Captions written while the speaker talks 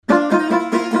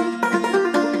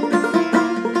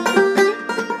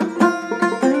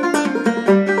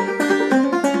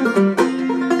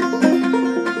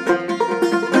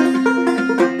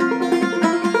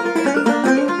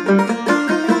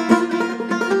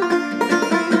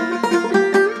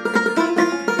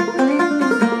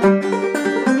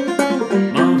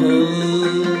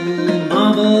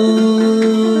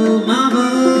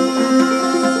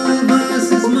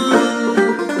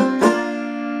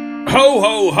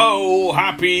ho,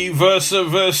 happy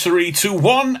Versaversary to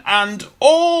one and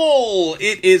all.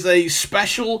 It is a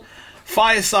special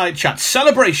fireside chat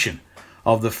celebration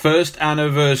of the first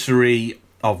anniversary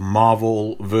of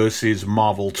Marvel vs.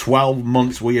 Marvel. 12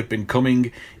 months we have been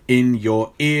coming in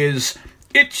your ears.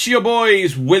 It's your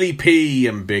boys Willie P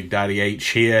and Big Daddy H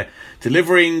here,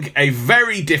 delivering a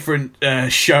very different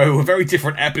show, a very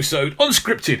different episode,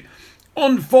 unscripted,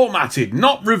 unformatted,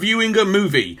 not reviewing a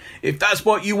movie. If that's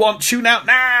what you want, tune out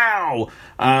now.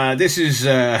 This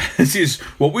is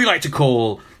what we like to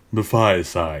call the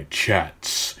fireside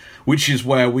chats, which is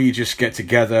where we just get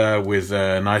together with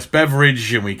a nice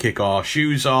beverage and we kick our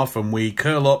shoes off and we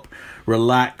curl up,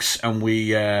 relax, and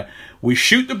we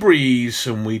shoot the breeze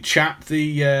and we chat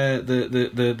the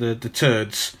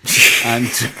turds, and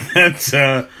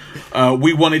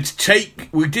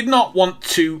we did not want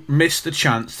to miss the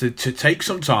chance to take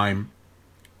some time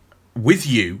with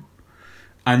you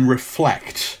and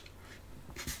reflect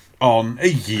on a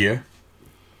year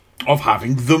of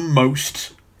having the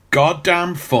most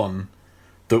goddamn fun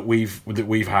that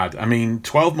we've had. I mean,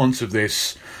 12 months of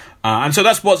this. And so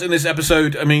that's what's in this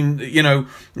episode. I mean, you know,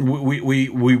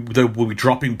 we'll be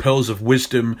dropping pearls of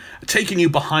wisdom, taking you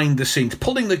behind the scenes,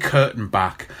 pulling the curtain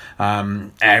back,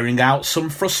 airing out some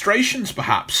frustrations,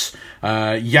 perhaps,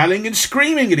 yelling and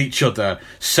screaming at each other,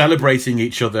 celebrating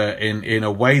each other in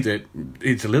a way that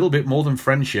is a little bit more than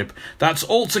friendship. That's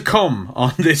all to come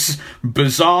on this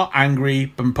bizarre,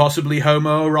 angry, and possibly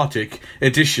homoerotic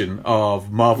edition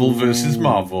of Marvel vs.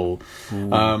 Marvel.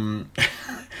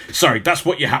 Sorry, that's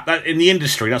what you have. In the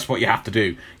industry, that's what you have to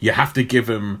do. You have to give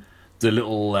them the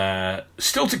little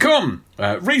still to come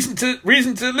reason to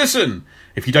listen.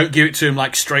 If you don't give it to them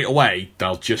like straight away,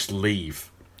 they'll just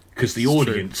leave because the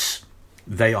audience,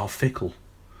 they are fickle.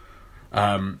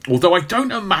 Although I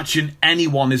don't imagine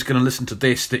anyone is going to listen to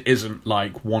this that isn't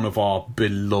like one of our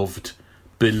beloved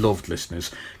listeners.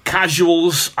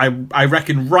 Casuals, I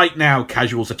reckon right now,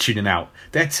 casuals are tuning out.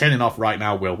 They're turning off right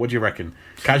now. Will, what do you reckon?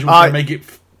 Casuals can make it.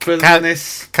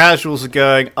 Casuals are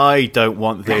going, I don't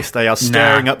want this. They are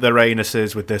staring up their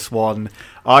anuses with this one.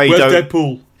 Where's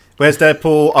Deadpool? Where's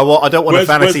Deadpool? I don't want a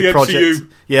vanity project.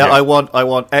 Yeah, yeah. I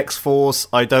want X-Force.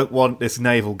 I don't want this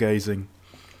navel gazing.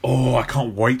 Oh, I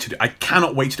cannot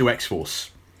wait to do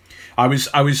X-Force. I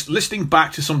was listening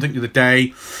back to something the other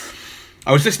day.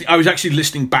 I was actually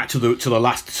listening back to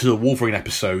the Wolverine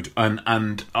episode,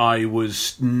 and I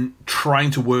was trying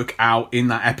to work out in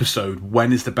that episode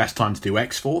when is the best time to do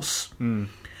X-Force. And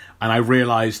I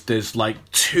realised there's like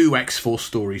 2 X-Force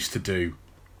stories to do.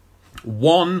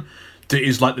 One that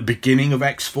is like the beginning of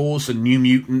X-Force and New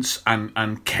Mutants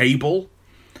and Cable.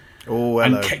 Oh,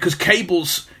 hello. Because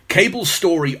Cable's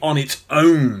story on its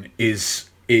own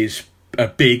is a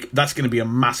big. That's going to be a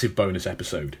massive bonus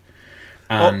episode,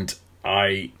 and.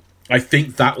 I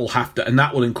think that will have to, and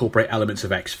that will incorporate elements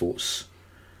of X-Force.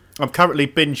 I'm currently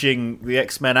binging the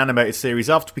X-Men animated series.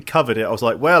 After we covered it, I was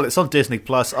like, well, it's on Disney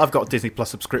Plus. I've got a Disney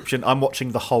Plus subscription. I'm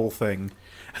watching the whole thing.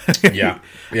 Yeah.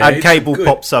 And Cable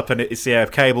pops up, and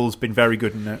Cable's been very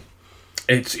good in it.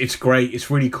 It's great.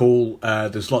 It's really cool.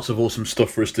 There's lots of awesome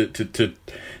stuff for us to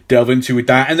delve into with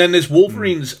that. And then there's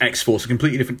Wolverine's X-Force, a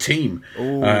completely different team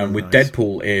with nice.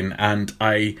 Deadpool in. And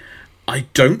I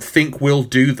don't think we'll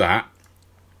do that.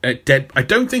 I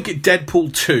don't think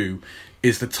Deadpool 2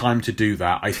 is the time to do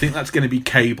that. I think that's going to be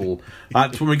Cable.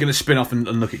 That's when we're going to spin off and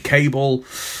look at Cable.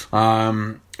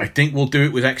 I think we'll do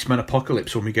it with X-Men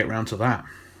Apocalypse when we get round to that.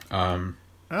 Oh,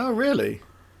 really?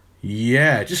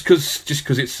 Yeah, just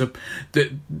because it's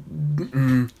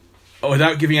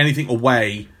without giving anything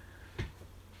away.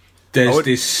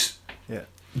 There's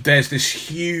this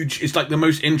huge. It's like the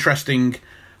most interesting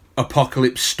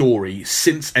Apocalypse story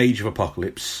since Age of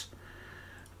Apocalypse.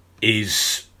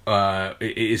 Is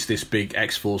this big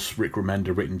X-Force Rick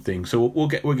Remender written thing? So we're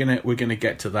gonna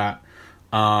get to that.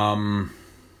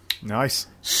 Nice.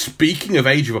 Speaking of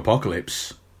Age of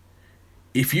Apocalypse,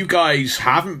 if you guys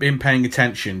haven't been paying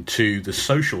attention to the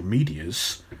social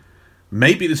medias,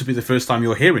 maybe this will be the first time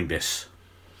you're hearing this.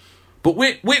 But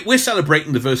we're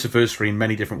celebrating the Versaversary in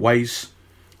many different ways.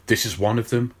 This is one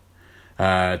of them.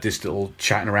 This little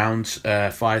chatting around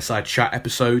fireside chat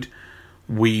episode.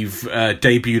 We've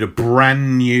debuted a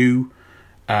brand new...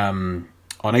 on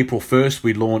April 1st,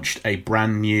 we launched a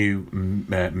brand new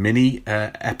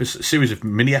series of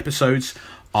mini episodes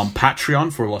on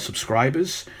Patreon for all our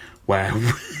subscribers, where...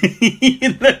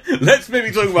 Let's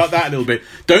maybe talk about that a little bit.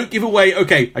 Don't give away...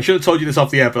 Okay, I should have told you this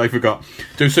off the air, but I forgot.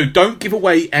 So don't give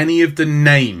away any of the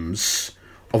names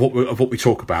of what we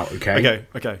talk about, okay?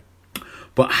 Okay.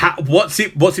 But what's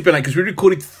it been like? Because we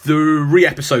recorded 3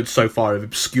 episodes so far of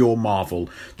Obscure Marvel,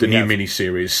 the new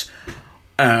miniseries.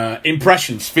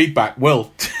 Impressions, feedback.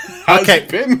 Will, how's it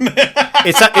been?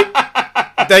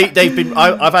 They've been.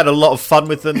 I've had a lot of fun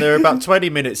with them. They're about 20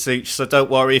 minutes each, so don't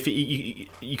worry. If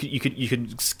you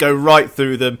can go right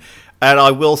through them. And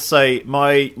I will say,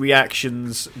 my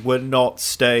reactions were not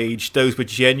staged; those were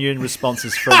genuine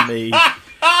responses from me.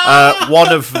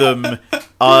 One of them,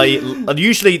 and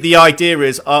usually the idea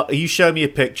is, you show me a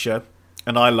picture,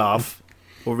 and I laugh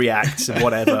or react and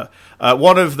whatever.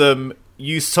 One of them,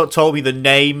 you told me the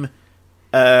name.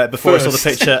 Before I saw the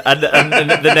picture, and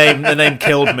the name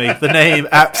killed me. The name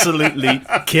absolutely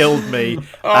killed me.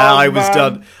 I was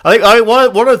done. I think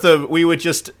one of them we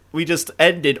just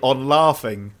ended on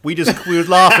laughing. We were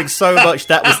laughing so much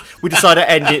we decided to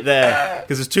end it there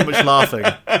because there's too much laughing.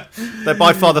 They're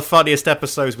by far the funniest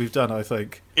episodes we've done, I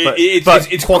think. But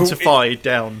it's quantified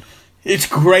down. It's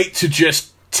great to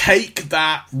just take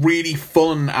that really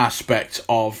fun aspect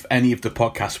of any of the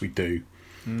podcasts we do.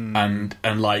 And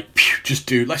like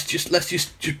let's just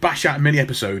bash out a mini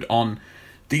episode on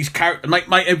these characters. Like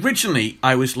originally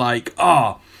I was like,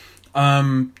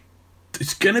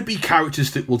 it's gonna be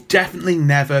characters that will definitely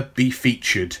never be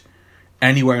featured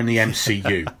anywhere in the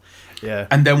MCU. Yeah.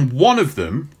 And then one of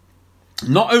them,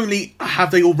 not only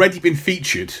have they already been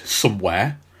featured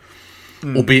somewhere,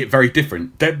 albeit very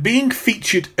different, they're being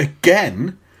featured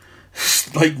again.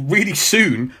 Like really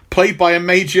soon, played by a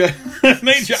major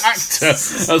actor.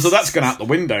 So that's gone out the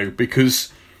window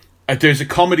because there's a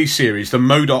comedy series, the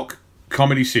MODOK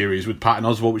comedy series with Patton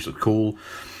Oswalt, which looks cool.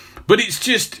 But it's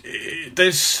just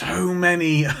there's so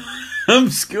many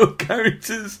obscure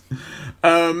characters.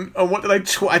 And what did I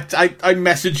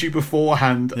messaged you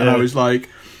beforehand, and I was like,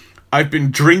 I've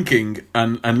been drinking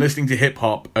and listening to hip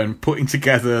hop and putting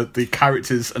together the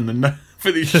characters and the for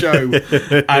this show,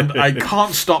 and I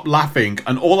can't stop laughing.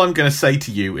 And all I'm going to say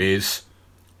to you is,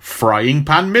 Frying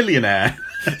Pan Millionaire.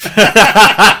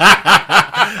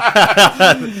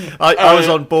 I was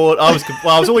on board. I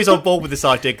was always on board with this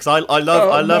idea because I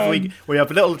love we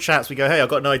have little chats. We go, hey, I've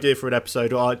got an idea for an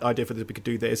episode, or idea for this. We could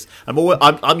do this.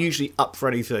 I'm usually up for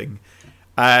anything.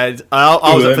 And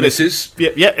I was up for this.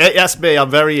 Yeah, that's me. I'm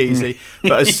very easy.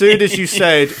 But as soon as you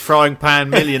said Frying Pan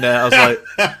Millionaire, I was like,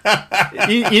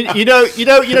 you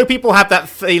know, people have that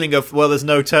feeling of, well, there's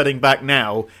no turning back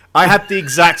now. I had the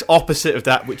exact opposite of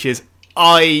that, which is,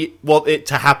 I want it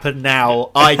to happen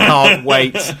now. I can't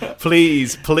wait.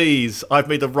 Please, I've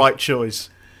made the right choice.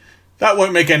 That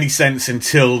won't make any sense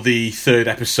until the 3rd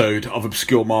episode of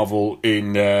Obscure Marvel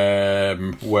in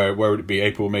where would it be?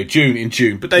 April, May, June? In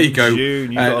June. But there you go.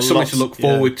 Something to look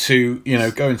forward to.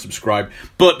 Go and subscribe.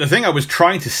 But the thing I was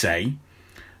trying to say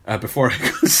before I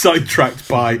got sidetracked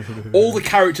by all the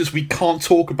characters we can't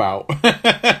talk about,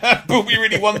 but we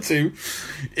really want to,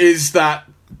 is that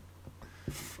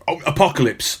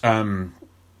Apocalypse.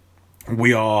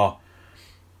 We are,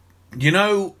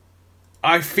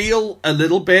 I feel a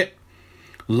little bit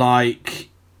like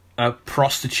a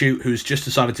prostitute who's just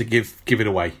decided to give it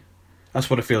away. That's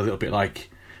what I feel a little bit like,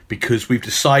 because we've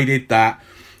decided that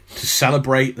to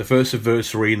celebrate the first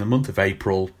anniversary in the month of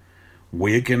April,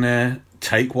 we're gonna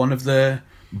take one of the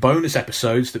bonus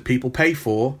episodes that people pay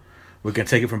for. We're gonna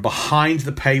take it from behind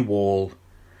the paywall.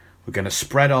 We're gonna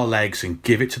spread our legs and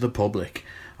give it to the public.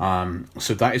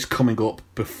 So that is coming up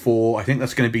before, I think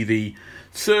that's going to be the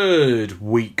 3rd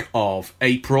week of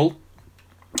April.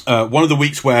 One of the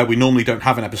weeks where we normally don't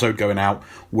have an episode going out,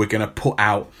 we're going to put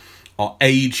out our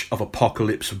Age of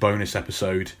Apocalypse bonus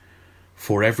episode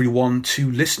for everyone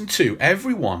to listen to.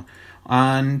 Everyone.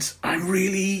 And I'm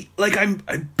really, I'm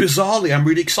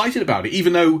really excited about it.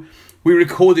 Even though we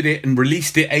recorded it and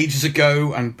released it ages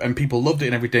ago and people loved it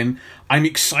and everything, I'm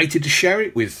excited to share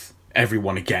it with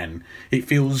everyone again. It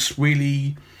feels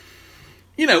really,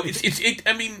 for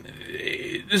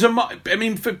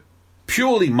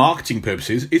purely marketing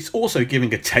purposes, it's also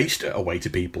giving a taster away to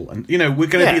people. And, we're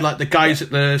going to be like the guys at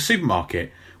the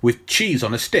supermarket with cheese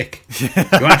on a stick. You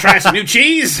want to try some new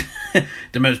cheese?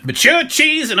 The most mature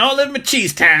cheese in all of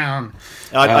Cheese Town.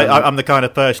 I'm the kind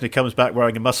of person who comes back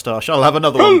wearing a moustache. I'll have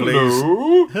another one, please.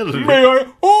 Hello. May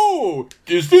I? Oh,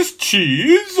 is this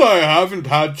cheese? I haven't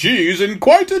had cheese in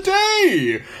quite a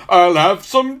day. I'll have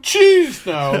some cheese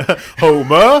now.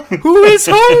 Homer? Who is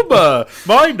Homer?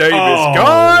 My name is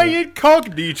Guy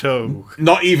Incognito.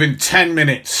 Not even 10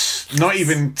 minutes. Not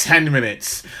even 10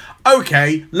 minutes.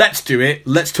 Okay, let's do it.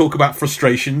 Let's talk about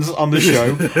frustrations on the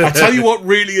show. I tell you what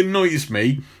really annoys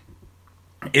me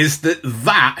is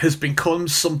that has become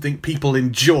something people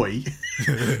enjoy.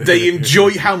 They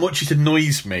enjoy how much it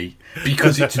annoys me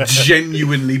because it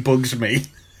genuinely bugs me.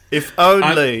 If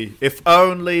only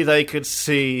they could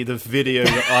see the video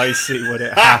that I see when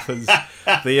it happens.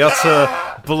 The utter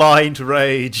blind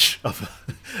rage of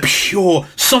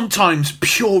sometimes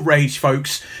pure rage,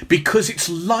 folks, because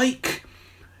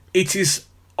it is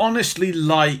honestly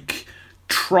like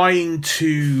trying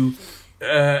to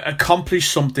accomplish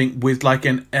something with like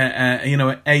an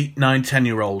 8, 9,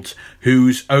 10-year-old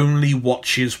who's only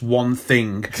watches one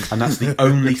thing, and that's the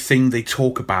only thing they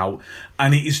talk about,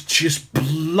 and it is just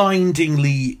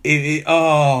blindingly. When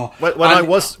I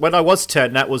was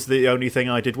 10, that was the only thing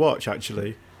I did watch.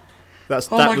 Actually, that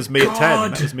was me at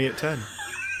 10. That was me at 10.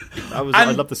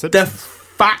 I love The Simpsons. The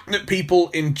fact that people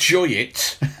enjoy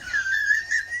it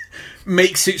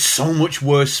makes it so much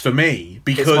worse for me,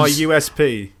 because it's my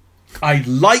USP. I'd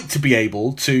like to be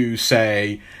able to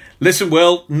say, listen,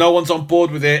 Will, no one's on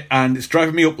board with it and it's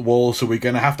driving me up the wall, so we're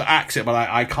going to have to axe it. But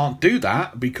I can't do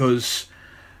that because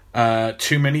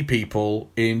too many people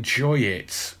enjoy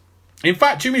it. In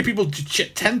fact, too many people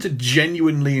tend to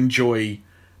genuinely enjoy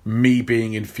me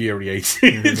being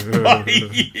infuriated by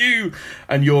you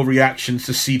and your reactions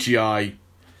to CGI.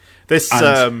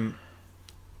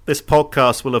 This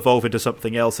podcast will evolve into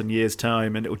something else in years'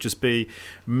 time, and it will just be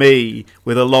me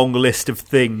with a long list of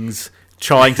things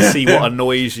trying to see what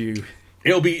annoys you.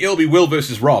 It'll be Will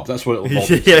versus Rob. That's what it'll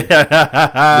evolve into.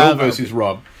 Yeah. Will versus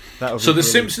Rob. So the brilliant.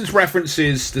 Simpsons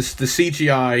references, the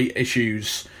CGI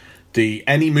issues,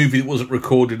 any movie that wasn't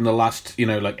recorded in the last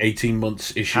 18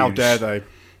 months issues. How dare they?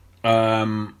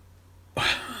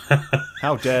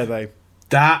 How dare they?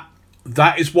 That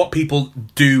is what people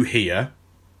do here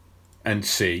and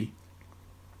see.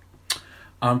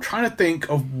 I'm trying to think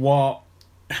of what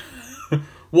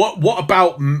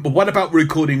about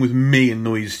recording with me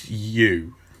annoys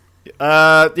you?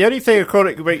 The only thing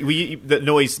that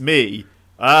annoys me,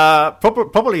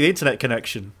 probably the internet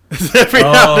connection. Every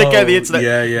now and again, the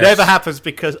internet never happens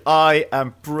because I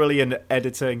am brilliant at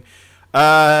editing.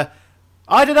 I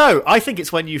don't know. I think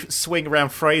it's when you swing around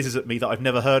phrases at me that I've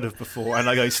never heard of before, and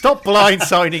I go, "Stop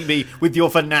blindsiding me with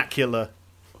your vernacular."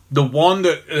 The one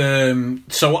that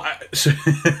so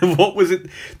what was it?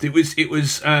 It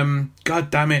was God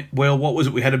damn it, Will, what was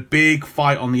it? We had a big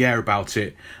fight on the air about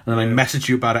it, and then I messaged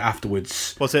you about it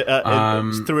afterwards. Was it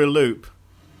through a loop?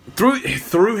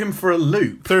 Threw him for a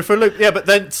loop. Threw for a loop. Yeah, but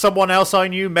then someone else I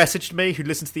knew messaged me who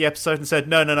listened to the episode and said,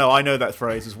 "No, I know that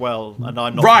phrase as well, and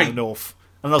I'm not from the north."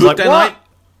 And I was what?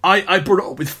 I brought it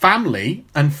up with family,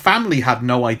 and family had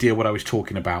no idea what I was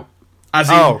talking about. As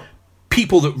in,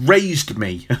 people that raised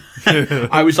me.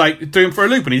 I was like, threw him for a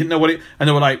loop, and he didn't know what it... And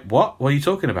they were like, what? What are you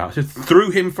talking about? I said, threw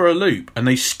him for a loop. And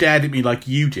they stared at me like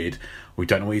you did. We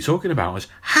don't know what you're talking about. I was,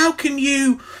 how can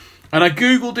you... And I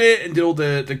Googled it and did all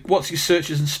the what's your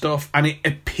searches and stuff, and it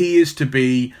appears to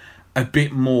be a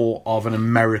bit more of an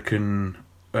American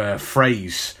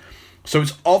phrase. So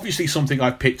it's obviously something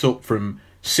I've picked up from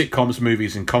sitcoms,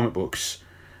 movies, and comic books.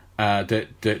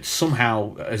 That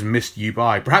somehow has missed you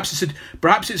by. Perhaps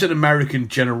it's an American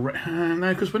generation.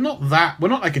 No, because we're not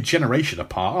like a generation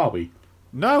apart, are we?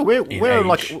 No, we're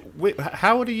like.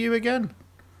 How old are you again?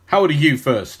 How old are you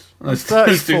first? I'm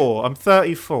 34. I'm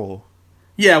 34.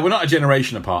 Yeah, we're not a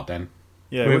generation apart then.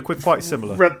 Yeah, we're quite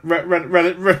similar.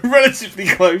 Relatively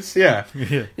close, yeah.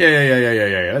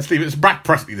 Yeah. Let's leave it. It's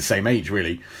practically the same age,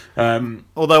 really.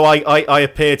 Although I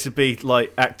appear to be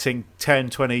like acting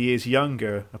 10, 20 years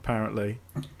younger, apparently.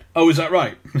 Oh, is that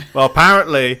right? Well,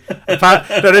 apparently. No,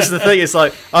 this is the thing. It's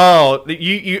like,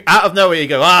 you out of nowhere you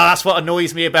go, that's what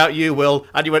annoys me about you, Will.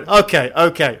 And you went, okay.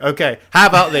 How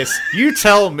about this? You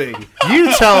tell me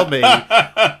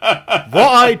what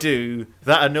I do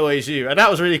that annoys you. And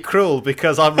that was really cruel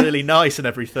because I'm really nice and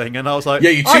everything. And I was like,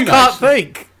 yeah, you're too I nice. can't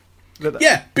think.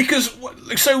 Yeah, because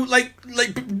like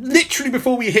literally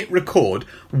before we hit record,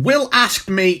 Will asked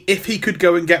me if he could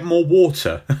go and get more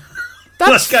water.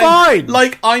 That's fine.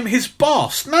 Like I'm his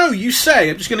boss. No, you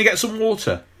say I'm just going to get some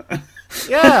water.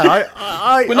 Yeah,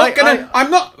 I'm not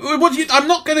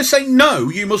going to say no.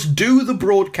 You must do the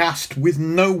broadcast with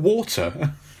no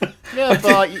water. Yeah,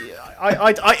 but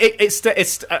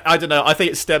it's I don't know. I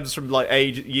think it stems from like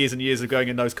years and years of going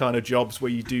in those kind of jobs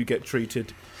where you do get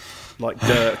treated like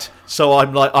dirt. So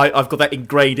I'm like, I've got that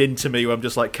ingrained into me where I'm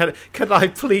just like, can I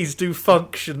please do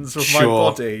functions of my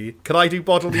body? Can I do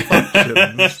bodily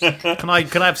functions? Can I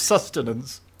have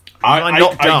sustenance? Can I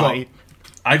not die?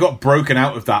 I got broken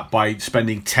out of that by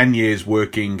spending 10 years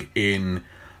working in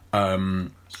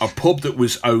a pub that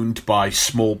was owned by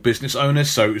small business owners.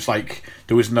 So it was like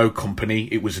there was no company.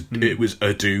 It was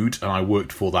a dude, and I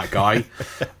worked for that guy.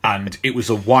 And it was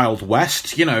a Wild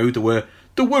West. You know, there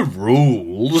were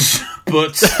rules,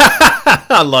 but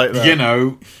I like that. You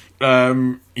know,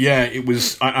 it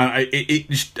was. It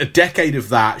just, a decade of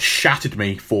that shattered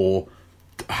me for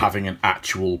having an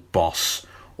actual boss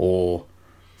or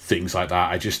things like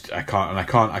that. I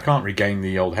can't regain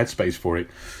the old headspace for it.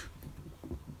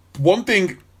 One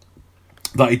thing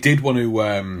that I did want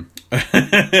to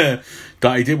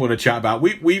chat about.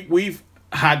 We've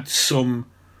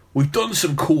done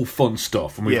some cool fun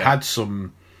stuff, and we've had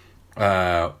some.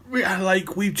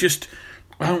 We've just.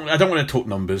 I don't want to talk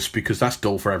numbers because that's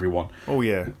dull for everyone. Oh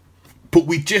yeah. But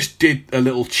we just did a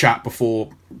little chat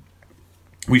before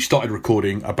we started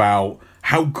recording about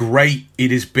how great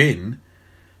it has been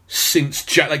since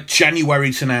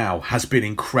January to now has been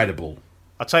incredible.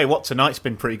 I'll tell you what, tonight's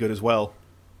been pretty good as well.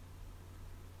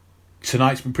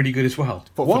 Tonight's been pretty good as well.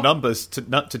 But for numbers,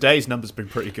 today's numbers been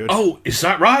pretty good. Oh, is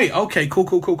that right? Okay, cool.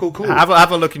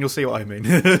 Have a look and you'll see what I mean.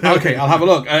 Okay, I'll have a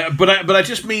look. But I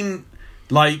just mean,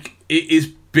 like, it has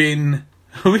been...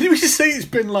 What did we just say? It's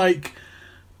been, like...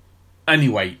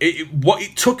 Anyway, what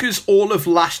it took us all of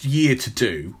last year to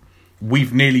do,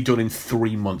 we've nearly done in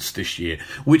 3 months this year,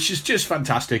 which is just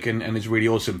fantastic and is really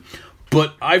awesome.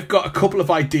 But I've got a couple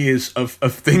of ideas of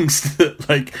things that,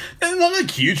 like, they're not like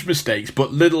huge mistakes,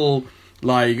 but little,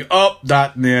 like,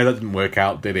 that didn't work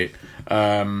out, did it?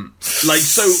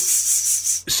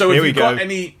 So if you've got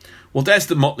any... Well, there's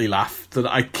the Motley laugh that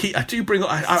I do bring up.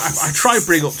 I try to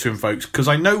bring up to him, folks, because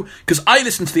I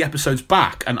listen to the episodes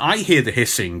back and I hear the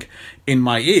hissing in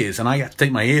my ears, and I have to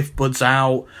take my earbuds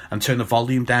out and turn the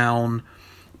volume down.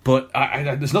 But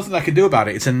there's nothing I can do about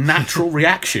it. It's a natural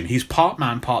reaction. He's part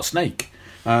man, part snake.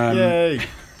 Yay!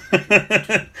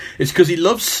 It's because he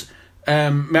loves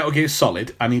Metal Gear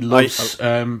Solid and he loves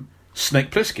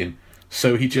Snake Plissken.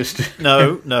 So he just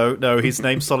no. His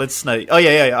name's Solid Snake. Oh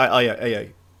yeah.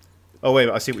 Oh wait,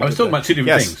 I see. What I was talking about two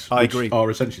different things. I agree. Are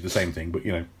essentially the same thing, but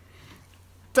you know,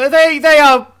 they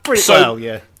are pretty well.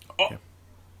 Yeah.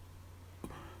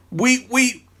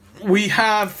 We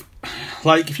have,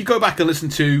 like, if you go back and listen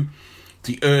to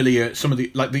some of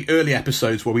the early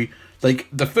episodes where we, like,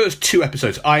 the first 2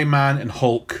 episodes, Iron Man and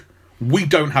Hulk, we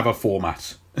don't have a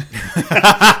format. We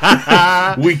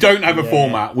don't have a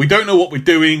format. We don't know what we're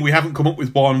doing. We haven't come up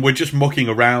with one. We're just mucking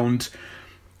around.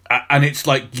 And it's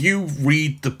like, you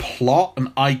read the plot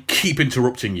and I keep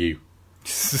interrupting you.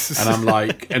 And I'm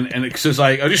like, and it's just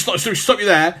like, I just stop you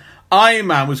there. Iron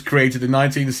Man was created in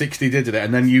 1960, did it?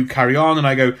 And then you carry on, and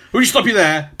I go, "Will you stop you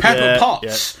there?" Pepper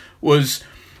Potts was,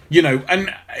 you know, and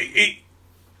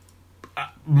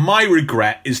my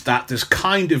regret is that there's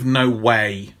kind of no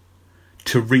way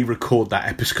to re-record that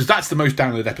episode, because that's the most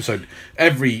downloaded episode.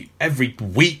 Every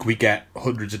week we get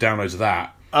hundreds of downloads of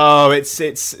that. Oh, it's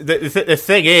the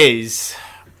thing is,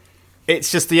 it's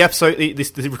just the episode,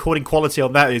 the recording quality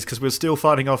on that is because we're still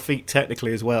finding our feet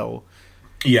technically as well.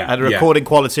 Yeah, and the recording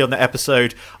quality on the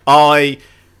episode,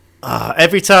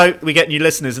 every time we get new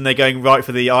listeners and they're going right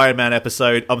for the Iron Man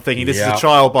episode, I'm thinking this is a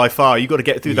trial by fire. You've got to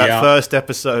get through that first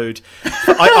episode.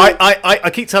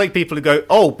 I keep telling people to go,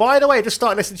 oh, by the way, I just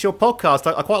started listening to your podcast.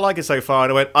 I quite like it so far.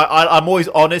 And I went, I'm always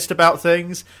honest about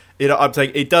things. You know, I'm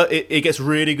saying it gets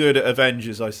really good at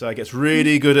Avengers. I say it gets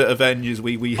really good at Avengers.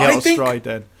 We hit our stride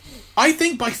then. I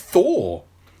think by Thor,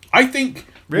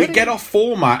 we get our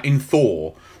format in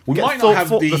Thor. We might not have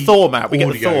the Thor mat. We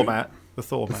get the Thor mat.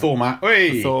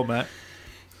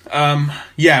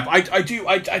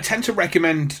 I tend to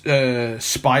recommend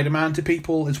Spider-Man to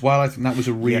people as well. I think that was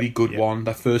a really good one.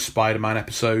 That first Spider-Man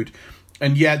episode,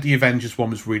 and the Avengers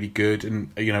one was really good.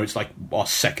 And you know, it's like our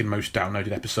second most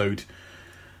downloaded episode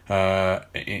in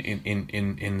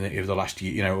the last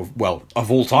year. You know,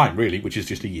 of all time, really, which is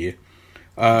just a year.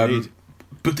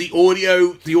 But the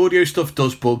audio stuff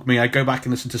does bug me. I go back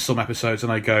and listen to some episodes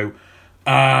and I go,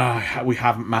 we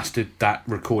haven't mastered that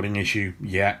recording issue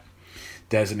yet.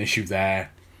 There's an issue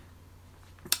there.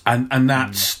 And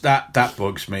that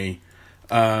bugs me.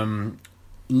 Unless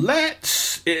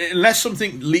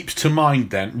something leaps to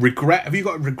mind then. Regret. Have you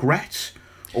got a regret?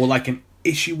 Or like an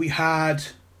issue we had?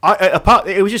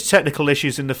 It was just technical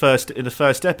issues in the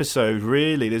first episode,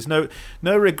 really. There's no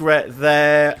regret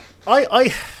there.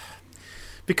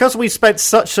 Because we spent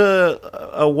such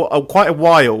quite a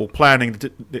while planning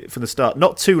from the start,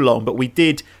 not too long, but we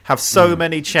did have so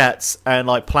many chats and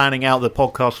like planning out the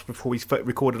podcast before we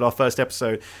recorded our first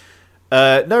episode.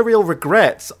 No real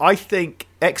regrets. I think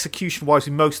execution-wise,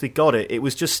 we mostly got it. It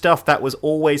was just stuff that was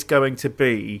always going to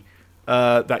be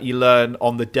that you learn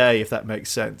on the day, if that makes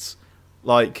sense.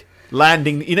 like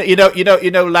landing.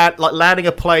 Landing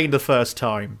a plane the first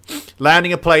time.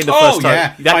 Landing a plane the first time.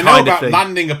 Yeah, That I know kind of about thing.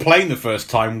 landing a plane the first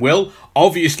time. Will,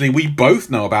 obviously, we both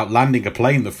know about landing a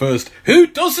plane the first. Who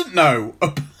doesn't know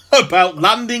about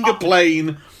landing a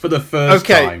plane for the first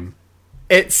time?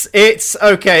 It's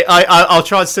okay. I'll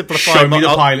try and simplify. Show me the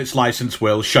pilot's license,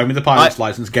 Will. Show me the pilot's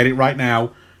license. Get it right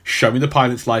now. Show me the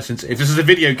pilot's license. If this is a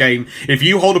video game, if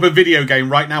you hold up a video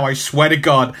game right now, I swear to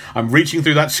God, I'm reaching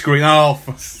through that screen. Oh,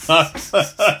 those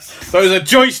are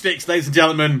joysticks, ladies and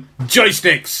gentlemen.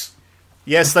 Joysticks.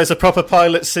 Yes, those are proper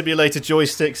pilot simulator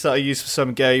joysticks that I use for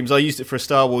some games. I used it for a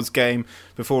Star Wars game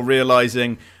before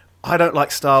realising I don't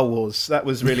like Star Wars. That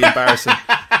was really embarrassing.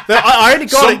 I only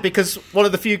got it because one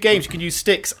of the few games you can use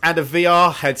sticks and a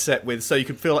VR headset with, so you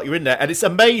can feel like you're in there, and it's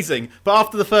amazing. But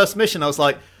after the first mission, I was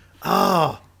like,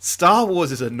 Star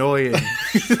Wars is annoying.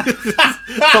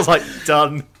 I was like,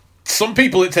 done. Some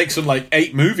people, it takes them like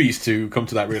 8 movies to come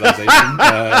to that realization,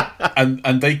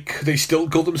 and they still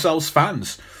call themselves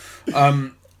fans.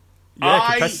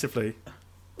 Competitively.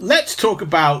 Let's talk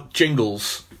about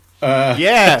jingles.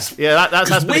 That's been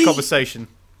a conversation.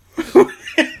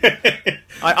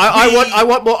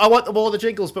 I want more of the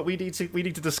jingles, but we need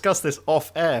to discuss this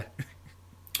off air.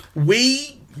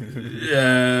 We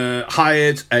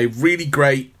hired a really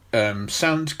great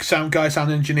sound guy,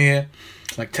 sound engineer,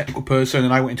 like technical person,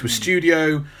 and I went into a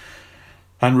studio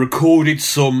and recorded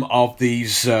some of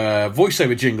these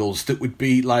voiceover jingles that would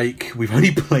be like, we've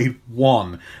only played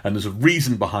one, and there's a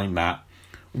reason behind that.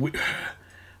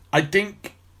 I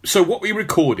think, so what we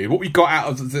recorded, what we got out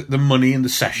of the money and the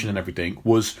session and everything,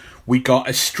 was we got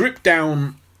a stripped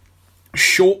down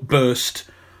short burst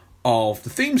of the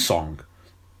theme song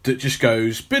that just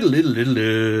goes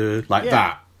like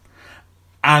that.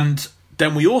 And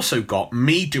then we also got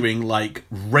me doing like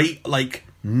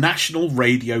national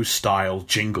radio style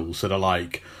jingles that are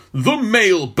like the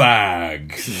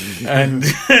mailbag and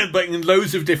but in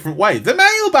loads of different ways. The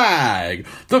mailbag,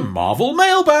 the Marvel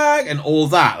mailbag, and all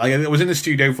that. Like, I was in the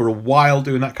studio for a while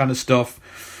doing that kind of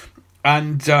stuff,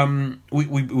 and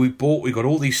we got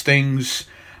all these things.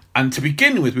 And to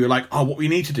begin with, we were like, what we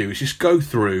need to do is just go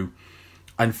through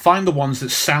and find the ones that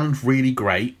sound really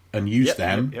great and use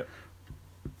them.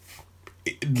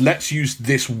 Let's use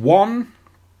this one.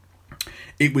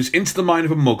 It was Into the Mind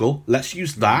of a Muggle. Let's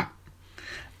use that.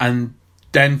 And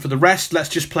then for the rest, let's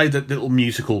just play the little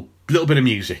bit of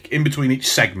music in between each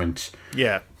segment.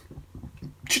 Yeah.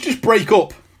 To just break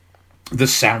up the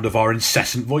sound of our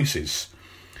incessant voices.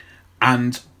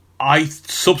 And I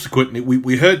subsequently,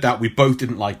 we heard that, we both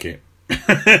didn't like it.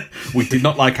 We did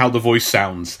not like how the voice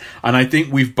sounds, and I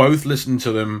think we've both listened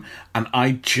to them, and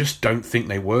I just don't think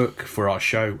they work for our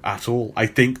show at all. I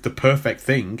think the perfect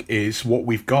thing is what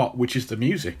we've got, which is the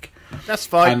music. That's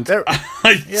fine. And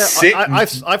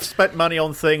I've spent money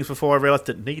on things before I realised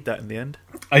I didn't need that in the end.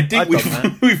 I think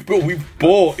we've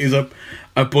bought is a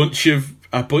bunch of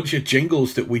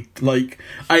jingles that we like.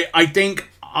 I think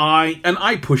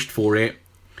I pushed for it.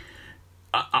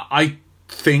 I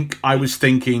think I was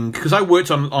thinking, because I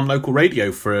worked on local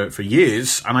radio for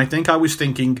years, and I think I was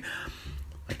thinking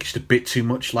like just a bit too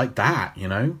much like that,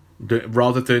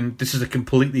 rather than this is a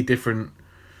completely different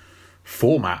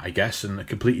format, I guess, and a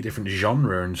completely different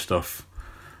genre and stuff.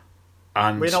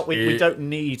 And we don't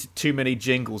need too many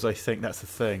jingles. I think that's the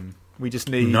thing. We just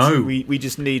need we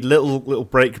just need little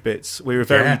break bits. We were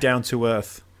very down to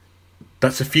earth.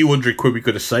 That's a few £100 we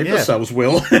could have saved ourselves,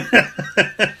 Will.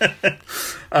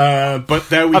 But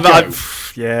there we go.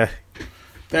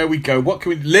 There we go. What can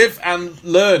we live and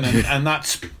learn? And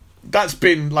that's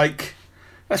been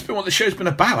what the show's been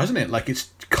about, hasn't it? Like, it's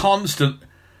constant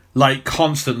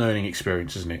learning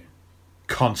experience, isn't it?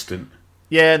 Constant.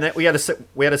 Yeah, and we had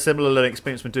a similar learning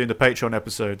experience when doing the Patreon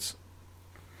episodes.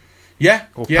 Yeah,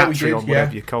 or Patreon, we did,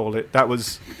 whatever you call it. That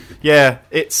was,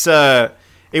 it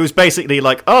was basically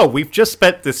like, we've just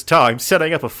spent this time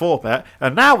setting up a format,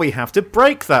 and now we have to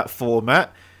break that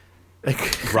format.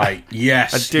 Right.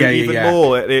 Yes. And do even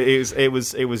more. It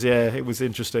was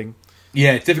interesting.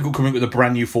 Yeah, it's difficult coming up with a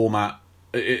brand new format.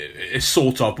 It's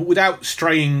sort of, but without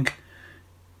straying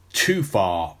too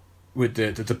far. With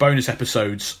the bonus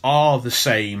episodes are the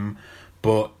same,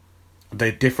 but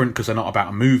they're different because they're not about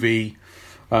a movie.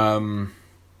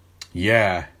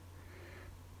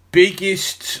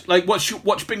 Biggest,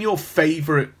 what's been your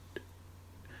favourite?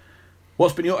 I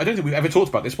don't think we've ever talked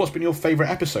about this. What's been your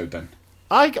favourite episode then?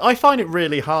 I find it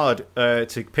really hard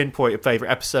to pinpoint a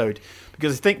favourite episode,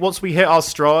 because I think once we hit our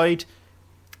stride,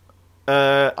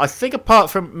 I think apart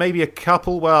from maybe a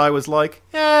couple where I was like,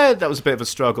 that was a bit of a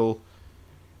struggle.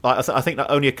 I think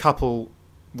that only a couple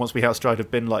Once We Hit Our Stride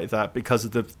have been like that because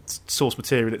of the source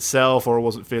material itself, or I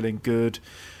wasn't feeling good.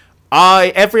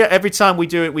 Every time we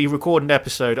do it, we record an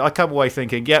episode, I come away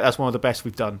thinking, yeah, that's one of the best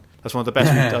we've done. That's one of the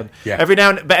best we've done. Yeah. Every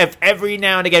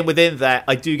now and again within that,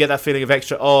 I do get that feeling of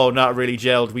extra, not really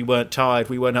gelled, we weren't tired,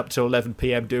 we weren't up till 11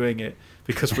 p.m. doing it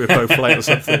because we were both late or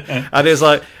something. And it's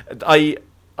like, I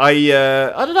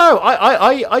don't know,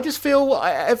 I just feel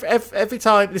every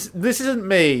time, this isn't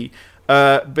me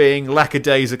being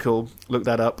lackadaisical, look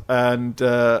that up, and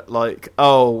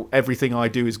everything I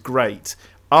do is great.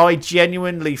 I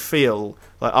genuinely feel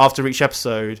like after each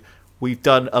episode, we've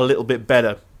done a little bit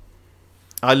better.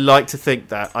 I like to think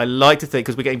that.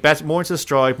 Because we're getting better, more into the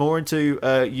stride, more into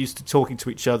used to talking to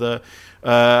each other,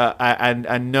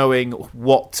 and knowing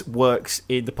what works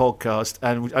in the podcast.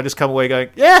 And I just come away going,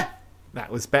 yeah, that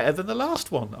was better than the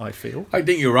last one, I feel. I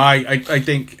think you're right. I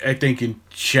think in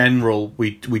general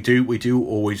we do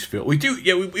always feel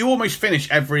we almost finish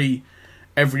every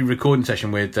recording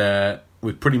session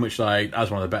with pretty much like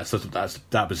as one of the best.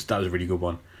 That was a really good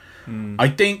one. I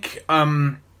think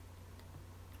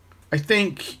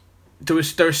there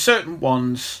are certain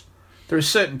ones. There are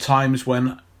certain times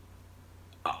when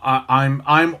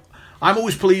I'm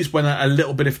always pleased when a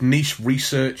little bit of niche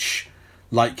research,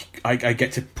 like I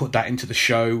get to put that into the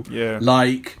show. Yeah.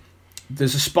 Like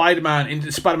there's a in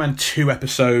the Spider-Man 2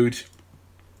 episode,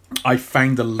 I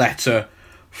found a letter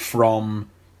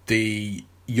from the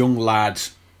young lad,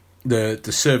 the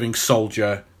serving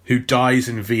soldier who dies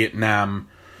in Vietnam.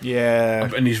 Yeah.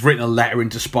 And he's written a letter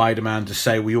into Spider-Man to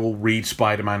say we all read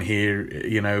Spider-Man here,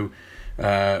 in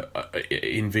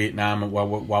Vietnam while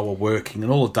we're working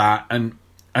and all of that. And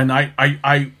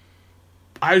I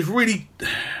was really,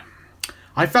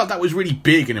 I felt that was really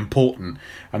big and important,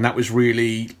 and that was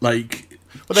really like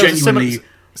genuinely.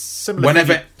 Similar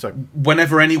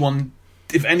whenever anyone.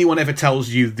 If anyone ever tells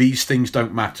you these things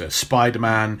don't matter,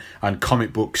 Spider-Man and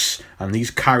comic books and these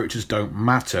characters don't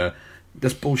matter,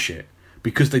 that's bullshit.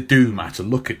 Because they do matter.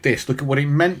 Look at this. Look at what it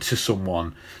meant to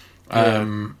someone.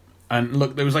 And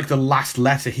look, there was like the last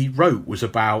letter he wrote was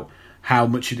about how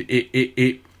much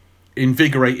it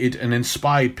invigorated and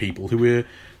inspired people who were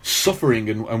suffering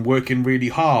and working really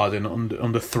hard and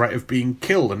under threat of being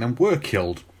killed and then were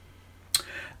killed.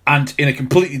 And in a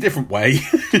completely different way,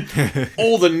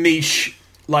 all the niche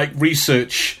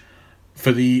research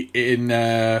for the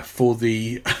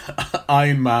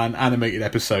Iron Man animated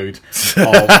episode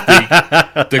of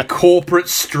the corporate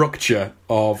structure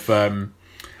of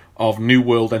New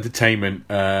World Entertainment,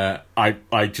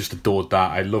 I just adored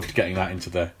that. I loved getting that into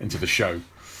the show.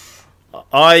 What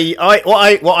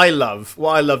I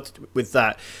loved with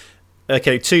that.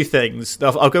 Okay, two things.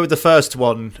 I'll go with the first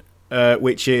one,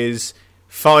 which is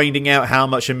finding out how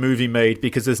much a movie made,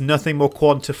 because there's nothing more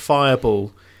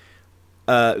quantifiable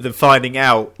than finding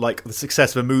out like the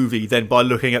success of a movie than by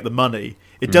looking at the money.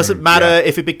 It doesn't matter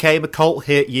if it became a cult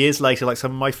hit years later, like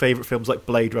some of my favourite films like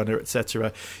Blade Runner,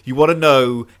 etc. You want to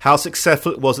know how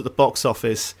successful it was at the box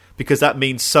office, because that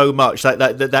means so much.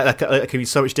 That can mean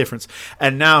so much difference.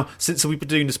 And now, since we've been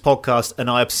doing this podcast,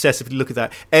 and I obsessively look at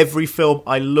that, every film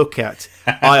I look at,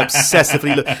 I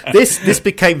obsessively look. This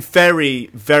became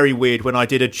very, very weird when I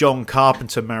did a John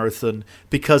Carpenter marathon,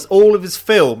 because all of his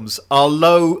films are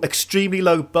extremely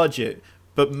low budget,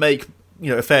 but make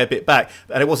a fair bit back.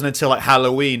 And it wasn't until like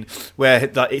Halloween where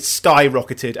it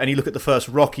skyrocketed, and you look at the first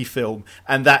Rocky film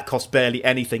and that cost barely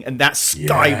anything, and that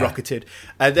skyrocketed.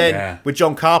 And then with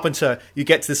John Carpenter you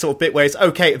get to this sort of bit where it's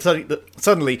okay,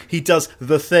 suddenly he does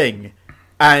The Thing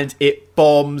and it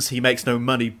bombs, he makes no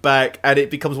money back, and it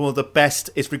becomes one of the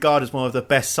best, it's regarded as one of the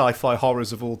best sci-fi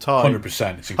horrors of all time.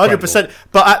 100%, it's incredible. 100%.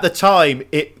 But at the time,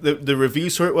 the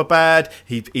reviews for it were bad.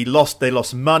 They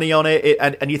lost money on it,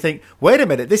 and you think, wait a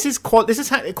minute, this is a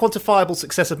quantifiable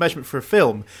success of measurement for a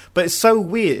film. But it's so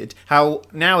weird how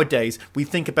nowadays we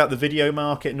think about the video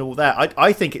market and all that.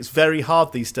 I think it's very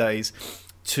hard these days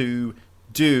to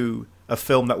do a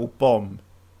film that will bomb.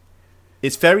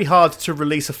 It's very hard to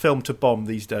release a film to bomb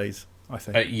these days, I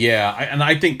think. And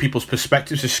I think people's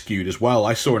perspectives are skewed as well.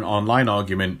 I saw an online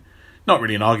argument, not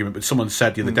really an argument, but someone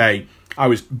said the other day, I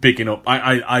was bigging up,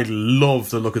 I love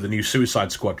the look of the new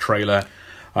Suicide Squad trailer.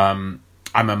 I'm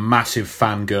a massive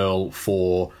fangirl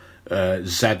for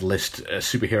Z-list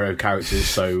superhero characters,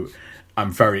 so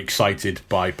I'm very excited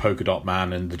by Polka Dot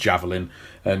Man and the Javelin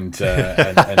and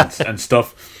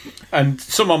stuff. And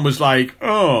someone was like,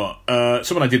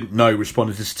 someone I didn't know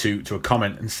responded to a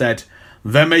comment and said,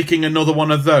 they're making another one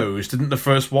of those. Didn't the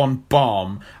first one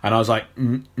bomb? And I was like,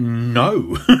 no.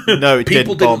 No, it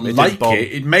People didn't like bomb.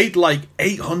 it. It made like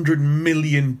 $800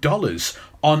 million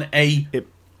on a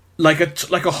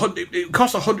It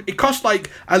cost 100. It cost like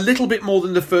a little bit more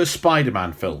than the first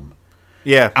Spider-Man film.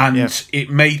 Yeah, and it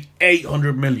made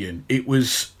 800 million. It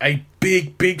was a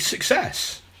big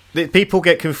success. People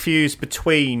get confused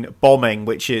between Bombing,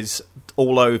 which is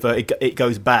all over, it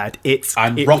goes bad.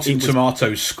 Rotten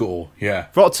Tomatoes score, yeah.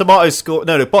 Rotten Tomatoes score,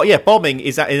 Bombing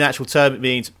is that in actual term it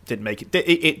means didn't make it.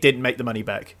 It didn't make the money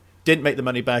back. Didn't make the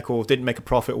money back, or didn't make a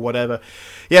profit, or whatever.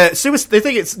 Yeah, they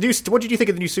think it's new. What did you think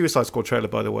of the new Suicide Squad trailer,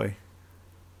 by the way?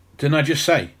 Didn't I just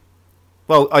say?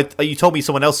 Well, you told me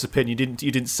someone else's opinion.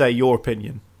 You didn't say your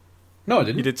opinion. No, I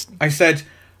didn't. You did. I said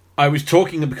I was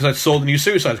talking because I saw the new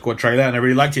Suicide Squad trailer and I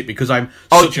really liked it because I'm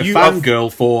such a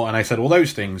fangirl for, and I said all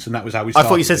those things, and that was how we started. I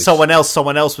thought you said someone else.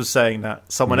 Someone else was saying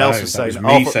that. Someone else was saying that.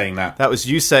 That was me saying that. That was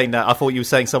you saying that. I thought you were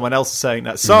saying someone else was saying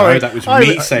that. Sorry, no, that was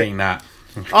me saying that.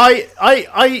 I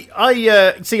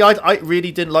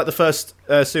really didn't like the first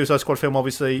Suicide Squad film.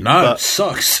 Obviously, no, it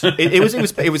sucks.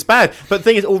 it was bad. But the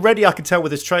thing is, already I can tell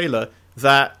with this trailer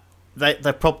that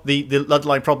the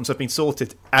underlying problems have been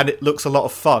sorted, and it looks a lot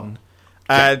of fun.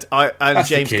 And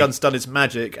James Gunn's done his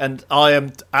magic, and I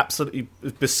am absolutely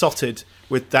besotted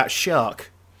with that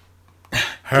shark.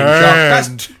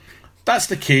 That's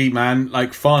the key, man.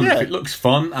 Like fun. Yeah. If it looks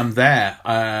fun, I'm there.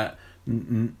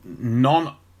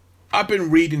 I've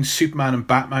been reading Superman and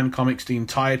Batman comics the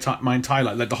entire time,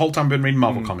 like the whole time I've been reading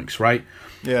Marvel comics, right?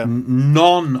 Yeah.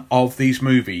 None of these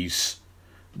movies,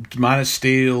 Man of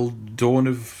Steel, Dawn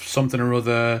of something or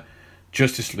other,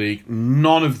 Justice League,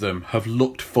 none of them have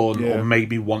looked fun or made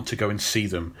me want to go and see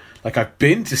them. Like, I've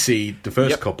been to see the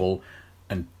first couple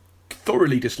and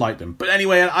thoroughly disliked them. But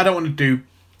anyway, I don't want to do...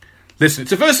 Listen,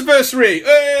 it's a Versaversary!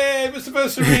 Hey,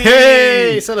 Versaversary!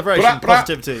 Hey, celebration,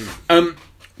 positivity.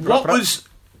 What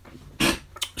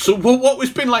was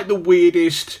been like the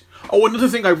weirdest... Oh, another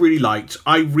thing I really liked.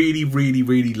 I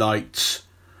really liked...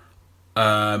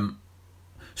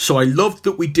 So I loved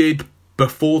that we did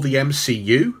before the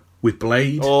MCU with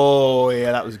Blade. Oh,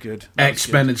 yeah, that was good.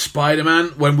 X-Men and Spider-Man.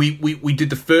 When we did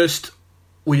the first...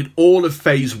 We did all of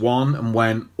Phase 1 and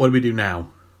went, what do we do now?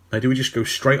 Do we just go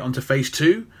straight on to Phase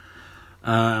 2?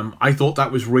 I thought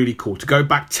that was really cool. To go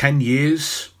back 10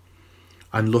 years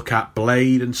and look at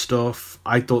Blade and stuff,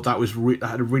 I thought that was that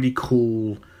had a really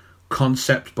cool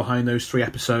concept behind those 3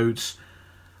 episodes.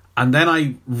 And then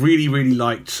I really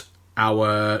liked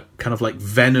our kind of like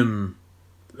Venom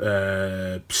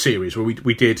series where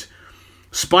we did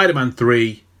Spider-Man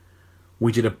 3,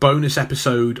 we did a bonus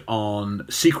episode on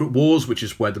Secret Wars, which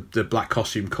is where the black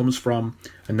costume comes from,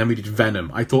 and then we did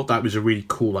Venom. I thought that was a really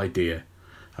cool idea.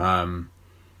 I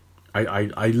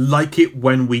like it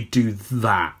when we do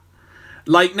that.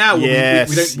 Like now, we're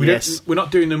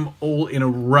not doing them all in a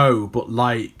row, but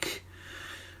like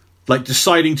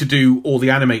deciding to do all the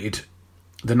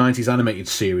 90s animated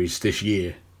series this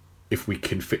year, if we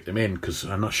can fit them in, because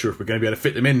I'm not sure if we're going to be able to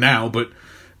fit them in now, but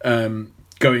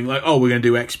going like, oh, we're going to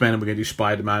do X-Men and we're going to do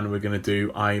Spider-Man and we're going to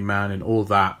do Iron Man and all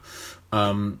that.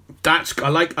 I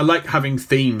like having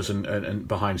themes and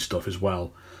behind stuff as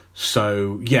well.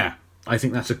 So yeah, I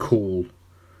think that's a cool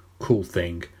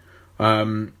thing.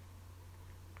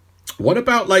 What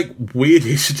about like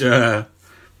weirdest,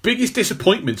 biggest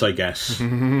disappointments? I guess.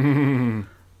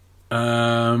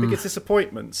 Biggest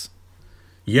disappointments.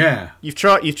 Yeah, you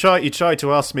tried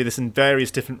to ask me this in various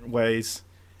different ways.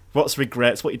 What's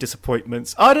regrets? What are your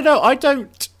disappointments? I don't know. I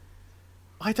don't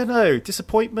know.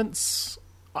 Disappointments.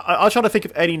 I'll try to think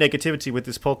of any negativity with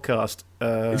this podcast.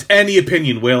 It's any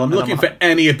opinion, Will. I'm looking for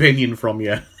any opinion from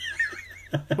you.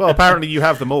 Well, apparently you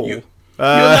have them all. You're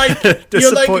like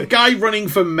a guy running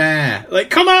for mayor. Like,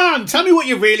 come on, tell me what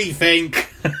you really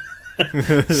think.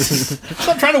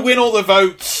 Stop trying to win all the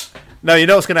votes. No, you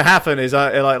know what's going to happen is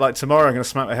like tomorrow I'm going to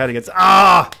smack my head against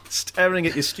staring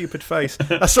at your stupid face. I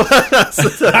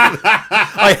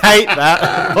hate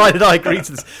that. Why did I agree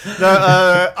to this?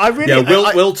 No, I really.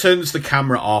 Yeah, Will turns the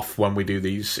camera off when we do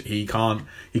these. He can't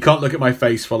look at my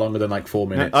face for longer than like 4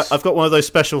 minutes. I've got one of those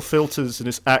special filters, and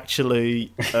it's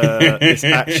actually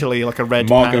like a red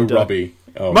Margot panda. Robbie.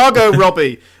 Oh. Margot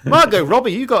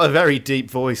Robbie, you got a very deep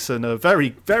voice and a very,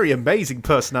 very amazing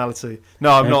personality.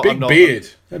 No, I'm not. Big beard,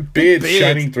 a beard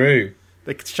shining through.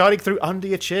 They're shining through under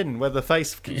your chin where the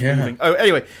face keeps moving. Oh,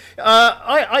 anyway,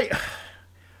 I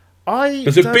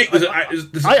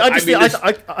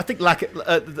think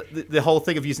the whole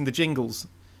thing of using the jingles.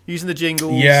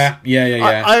 Yeah.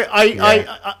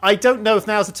 I don't know if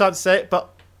now's the time to say it, but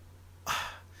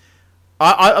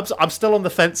I'm still on the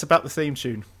fence about the theme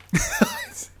tune.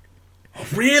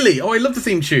 Really? Oh, I love the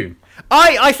theme tune.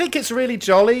 I think it's really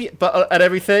jolly, but and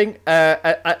everything.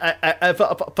 But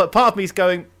part of me is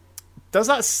going, Does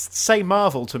that say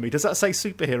Marvel to me? Does that say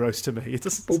superheroes to me? It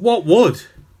doesn't. But what would?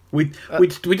 We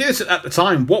did this at the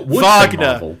time. What would say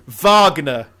Marvel?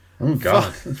 Wagner. Oh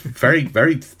God, very,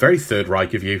 very, very Third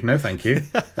Reich of you. No, thank you.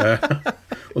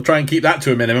 We'll try and keep that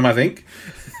to a minimum, I think.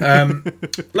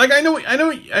 Like I know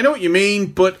what you mean,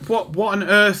 but what on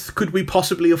earth could we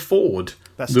possibly afford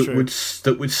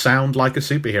that would sound like a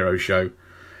superhero show?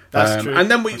 That's true. And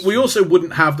then we also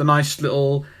wouldn't have the nice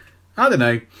little, I don't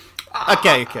know.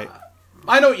 Okay.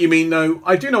 I know what you mean, though.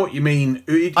 I do know what you mean.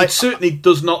 It certainly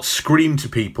does not scream to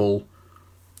people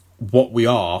what we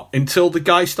are until the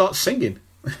guy starts singing.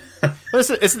 This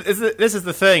is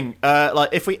the thing. Like,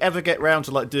 if we ever get round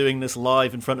to like doing this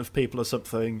live in front of people or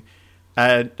something,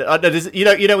 and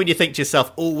you know when you think to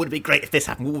yourself, "Oh, would it be great if this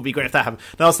happened? Would it be great if that happened?"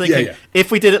 And I was thinking,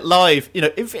 if we did it live,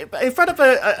 if in front of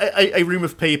a room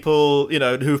of people,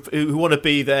 who want to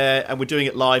be there, and we're doing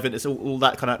it live, and it's all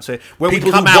that kind of atmosphere.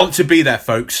 People who want to be there,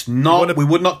 folks. We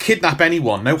would not kidnap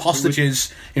anyone. No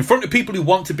hostages in front of people who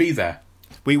want to be there.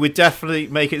 We would definitely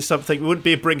make it something. We wouldn't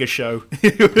be a bringer show.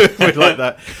 We'd like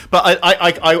that. But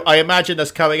I imagine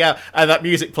us coming out and that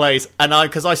music plays, and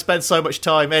because I spend so much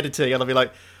time editing, and I'll be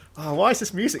like, oh, why is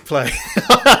this music playing?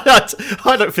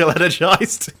 I don't feel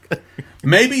energized.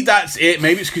 Maybe that's it.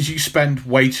 Maybe it's because you spend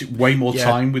way more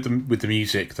time with the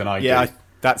music than I do. Yeah,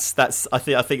 that's. I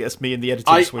think it's me in the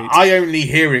editing suite. I only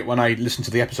hear it when I listen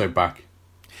to the episode back.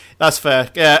 That's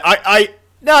fair. Yeah, I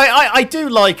do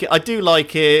like it. I do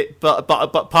like it, but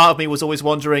part of me was always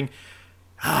wondering,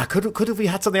 could have we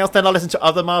had something else? Then I listened to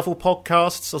other Marvel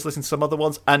podcasts. I was listening to some other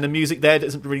ones, and the music there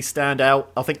doesn't really stand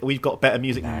out. I think we've got better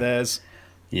music than theirs.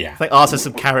 Yeah, I think ours has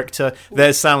some character.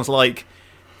 Theirs sounds like,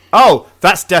 oh,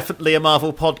 that's definitely a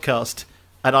Marvel podcast,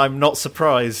 and I'm not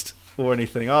surprised or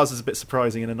anything. Ours is a bit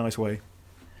surprising in a nice way.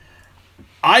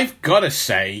 I've got to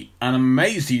say, an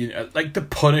amazing, like the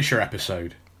Punisher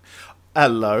episode.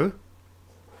 Hello.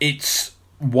 It's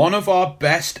one of our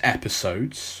best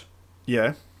episodes.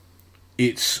 Yeah.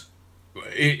 It's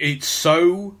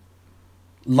so,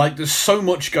 like, there's so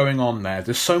much going on there.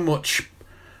 There's so much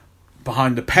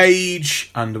behind the page,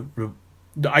 and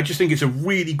I just think it's a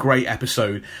really great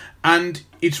episode, and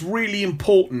it's really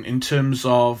important in terms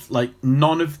of like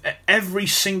every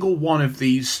single one of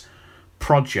these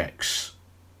projects.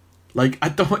 Like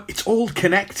it's all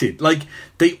connected. Like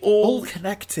they all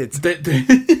connected.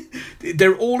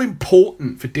 They're all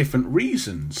important for different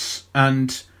reasons,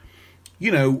 and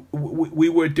we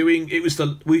were doing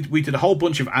we did a whole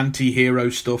bunch of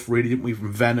anti-hero stuff, really, didn't we?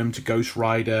 From Venom to Ghost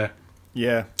Rider.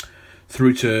 Yeah.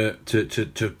 Through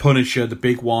to Punisher, the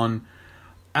big one,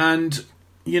 and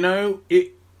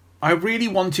I really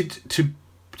wanted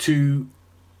to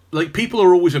like, people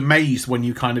are always amazed when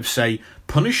you kind of say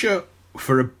Punisher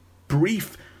for a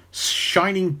brief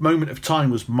shining moment of time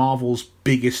was Marvel's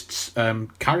biggest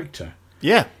character.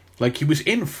 Yeah, like he was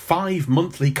in 5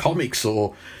 monthly comics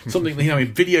or something,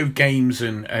 in video games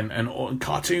and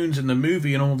cartoons and the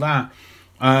movie and all that.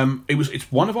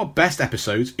 It's one of our best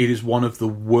episodes. It is one of the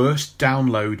worst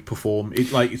download perform.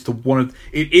 It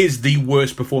is the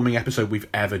worst performing episode we've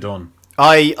ever done.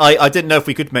 I didn't know if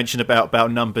we could mention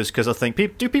about numbers, because I think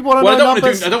do people want to know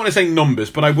numbers? I don't want to say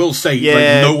numbers, but I will say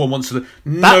nobody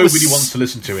wants to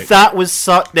listen to it. That was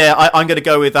I'm going to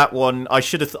go with that one. I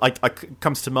should have. I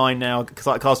comes to mind now because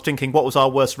I was thinking what was our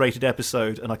worst rated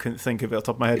episode, and I couldn't think of it off the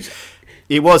top of my head.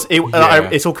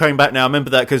 It's all coming back now. I remember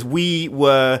that because we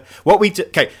were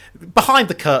behind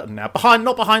the curtain now,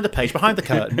 not behind the page, behind the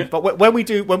curtain. But when we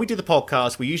do the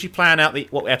podcast, we usually plan out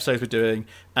what episodes we're doing,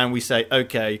 and we say,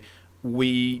 okay,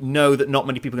 we know that not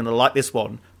many people are going to like this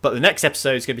one, but the next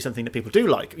episode is going to be something that people do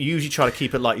like. We usually try to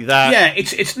keep it like that. Yeah,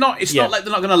 it's not like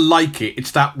they're not going to like it.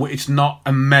 It's that it's not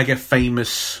a mega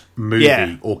famous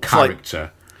movie or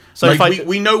character.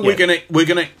 We know we're gonna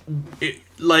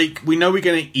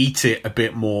eat it a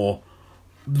bit more.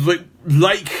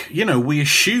 We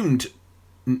assumed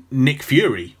Nick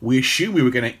Fury. We assumed we were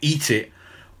going to eat it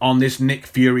on this Nick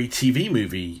Fury TV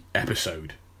movie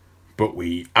episode, but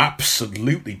we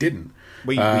absolutely didn't.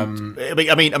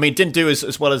 Didn't do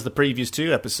as well as the previous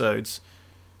 2 episodes,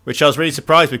 which I was really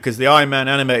surprised with, because the Iron Man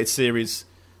animated series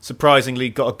surprisingly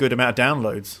got a good amount of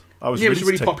downloads. It was a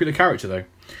really popular character, though.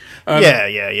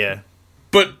 Yeah.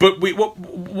 But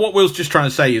what Will's just trying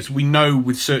to say is, we know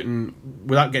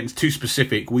without getting too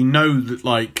specific, we know that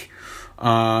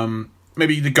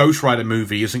maybe the Ghost Rider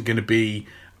movie isn't going to be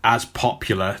as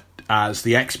popular as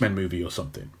the X-Men movie or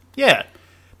something. Yeah,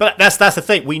 but that's the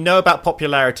thing. We know about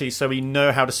popularity, so we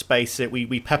know how to space it.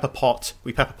 We pepper pot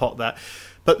that.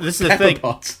 But this is the thing.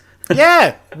 Pot.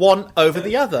 Yeah, one over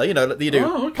the other. You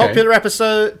do popular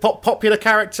episode, popular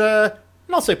character.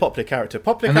 Not so popular character.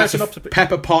 Popular And that's character.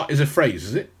 Pepper Pot is a phrase,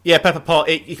 is it? Yeah, Pepper Pot.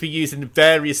 It can be used in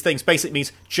various things. Basically,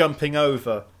 means jumping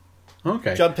over.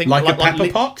 Okay. Jumping like a pepper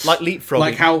pot, like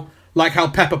leapfrogging. Like how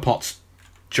pepper pots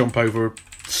jump over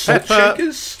salt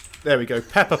shakers. There we go.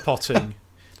 Pepper potting.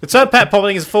 The term pepper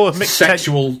potting is a form of mixed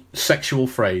sexual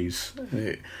phrase.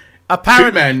 Apparently,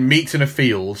 two men meet in a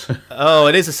field. Oh,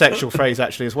 it is a sexual phrase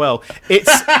actually as well. It's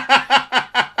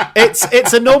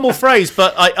a normal phrase,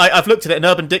 but I've looked at it. An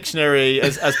Urban Dictionary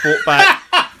has brought back.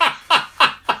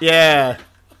 Yeah,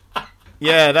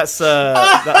 that's.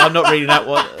 I'm not reading that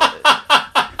one.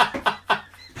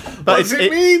 But What's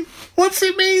it mean? What's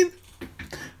it mean?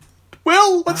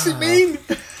 Will, what's it mean?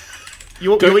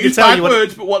 Don't use bad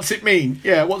words, but what's it mean?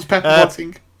 Yeah, what's pepper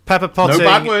potting? Pepper potting. No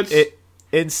bad words.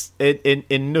 In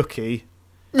Nookie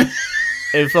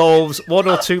involves one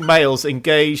or two males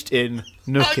engaged in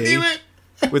Nookie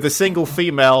with a single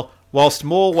female, whilst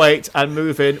more wait and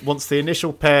move in once the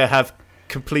initial pair have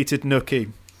completed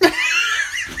Nookie.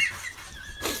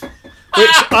 Which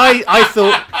I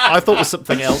thought was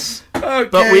something else. Okay,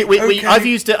 but we I've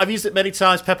used it many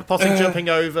times. Pepper potting, jumping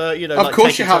over. You know, of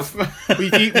course you have. We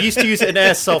used to use it in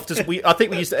airsoft. I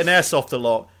think we used it in airsoft a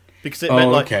lot because it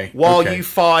meant while you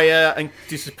fire and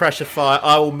do some pressure fire,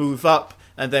 I will move up,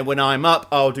 and then when I'm up,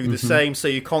 I'll do the same. So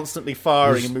you're constantly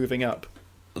firing and moving up.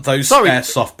 Those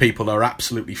airsoft people are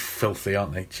absolutely filthy,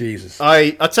 aren't they? Jesus.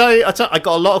 I tell you, I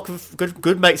got a lot of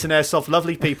good mates in airsoft,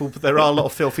 lovely people, but there are a lot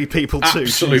of filthy people too.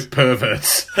 Absolute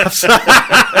perverts. Yep,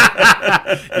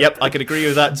 I can agree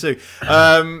with that too.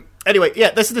 Anyway, yeah,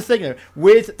 this is the thing though.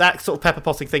 With that sort of pepper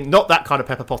potting thing, not that kind of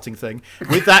pepper potting thing,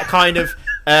 with that kind of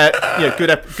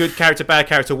good character, bad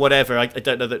character, whatever. I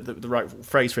don't know the right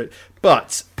phrase for it,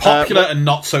 but popular and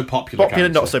not so popular. Popular,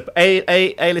 not so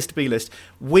A list, B list.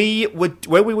 When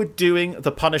we were doing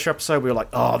the Punisher episode, we were like,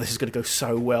 "Oh, this is going to go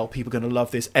so well. People are going to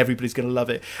love this. Everybody's going to love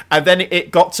it." And then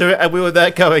it got to it, and we were there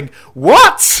going,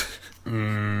 "What? What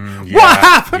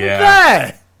happened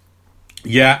there?"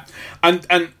 Yeah, and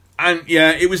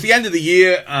yeah, it was the end of the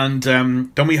year, and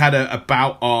then we had a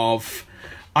bout of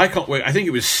I think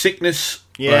it was sickness.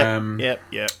 Yeah.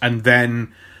 And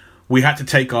then we had to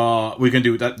take we're going to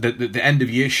do that. The end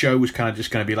of year show was kind of just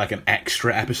going to be like an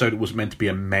extra episode. It wasn't meant to be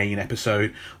a main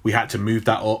episode. We had to move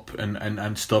that up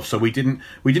and stuff. So I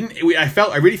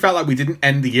really felt like we didn't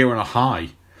end the year on a high.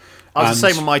 I was the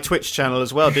same on my Twitch channel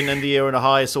as well. Didn't end the year on a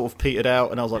high. Sort of petered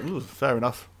out, and I was like, ooh, fair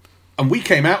enough. And we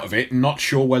came out of it not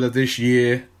sure whether this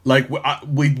year,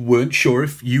 we weren't sure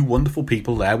if you wonderful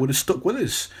people there would have stuck with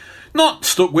us. Not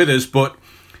stuck with us, but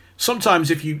sometimes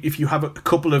if you have a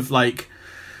couple of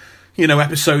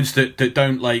episodes that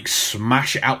don't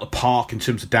smash it out the park in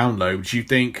terms of downloads, you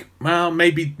think, well,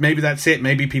 maybe that's it.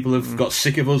 Maybe people have got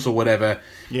sick of us or whatever.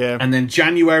 Yeah. And then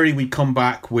January we come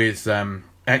back with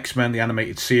X-Men the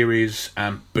animated series,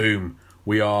 and boom,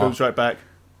 we are Boom's right back.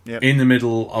 Yep. In the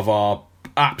middle of our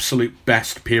absolute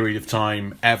best period of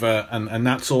time ever, and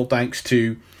that's all thanks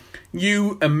to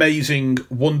you amazing,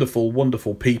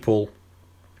 wonderful people.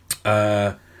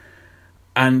 And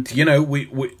we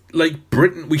like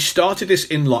Britain, we started this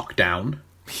in lockdown.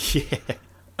 Yeah.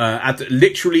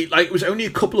 Literally, it was only a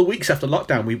couple of weeks after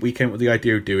lockdown we came up with the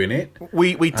idea of doing it.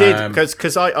 We did,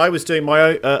 because I was doing my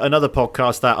own, another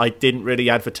podcast that I didn't really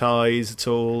advertise at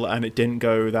all, and it didn't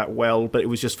go that well, but it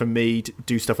was just for me to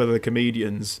do stuff with other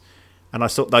comedians. And I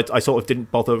sort of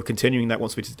didn't bother continuing that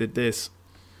once we just did this.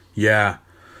 Yeah,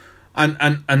 and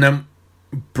then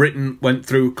Britain went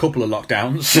through a couple of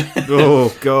lockdowns.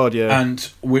 Oh God, yeah. And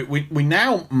we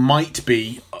now might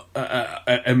be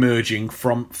emerging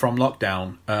from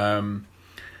lockdown.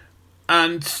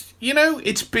 And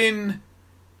it's been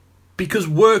because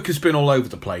work has been all over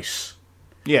the place.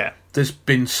 Yeah, there's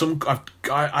been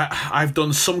I've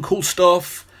done some cool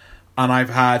stuff. And I've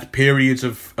had periods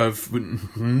of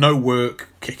no work,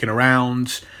 kicking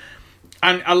around,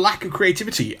 and a lack of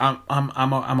creativity. I'm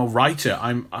a writer.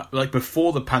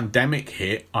 Before the pandemic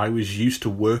hit, I was used to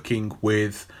working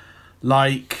with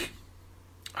a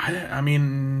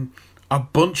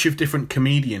bunch of different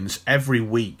comedians every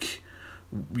week.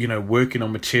 Working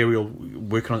on material,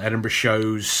 working on Edinburgh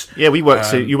shows. Yeah, we worked.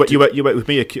 So you worked with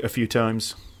me a few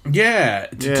times. Yeah,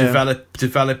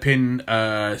 developing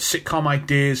sitcom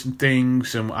ideas and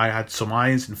things, and I had some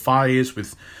irons and fires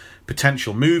with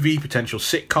potential movie, potential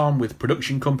sitcom with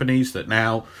production companies that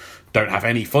now don't have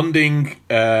any funding,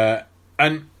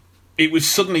 and it was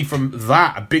suddenly from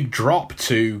that a big drop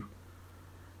to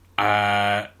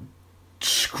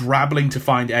scrabbling to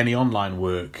find any online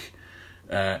work,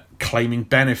 claiming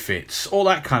benefits, all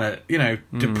that kind of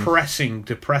depressing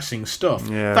stuff.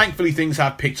 Yeah. Thankfully things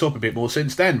have picked up a bit more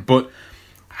since then, but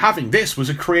having this was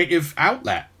a creative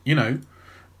outlet, you know.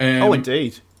 Oh,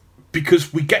 indeed.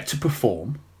 Because we get to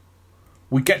perform,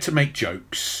 we get to make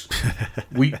jokes,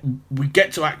 we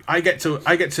get to act, I get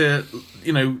to,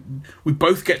 you know, we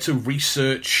both get to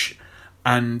research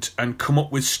and come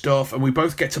up with stuff, and we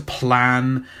both get to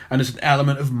plan, and there's an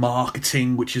element of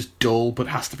marketing which is dull but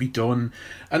has to be done,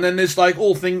 and then there's like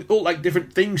all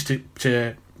different things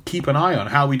to keep an eye on.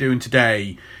 How are we doing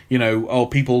today? You know,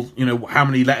 people, you know, how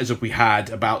many letters have we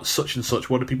had about such and such?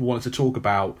 What do people want us to talk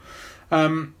about?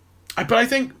 But I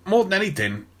think more than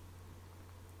anything,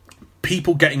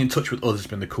 people getting in touch with others has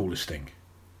been the coolest thing.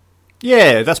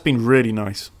 Yeah, that's been really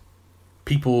nice.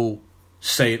 People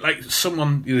say, like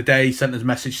someone the other day sent us a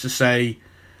message to say,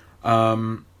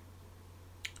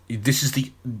 "This is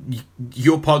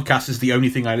your podcast is the only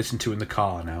thing I listen to in the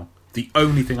car now. The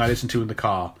only thing I listen to in the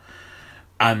car."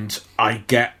 And I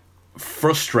get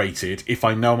frustrated if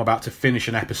I know I'm about to finish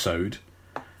an episode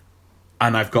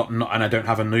and I don't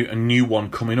have a new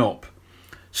one coming up.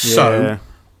 So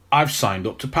I've signed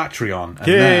up to Patreon,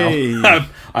 and now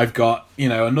I've got, you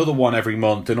know, another one every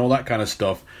month and all that kind of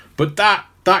stuff. But that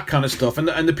kind of stuff, and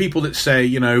the people that say,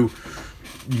 you know,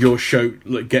 your show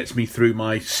gets me through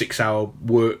my 6-hour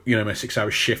work, you know, my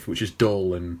 6-hour shift, which is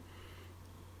dull, and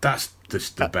that's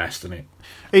just the best, isn't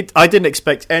it? I didn't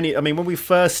expect any. I mean, when we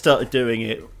first started doing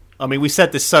it, I mean, we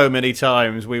said this so many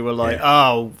times. We were like,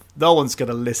 "Oh, no one's going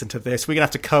to listen to this. We're going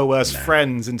to have to coerce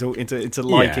friends into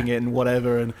liking it and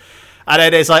whatever." And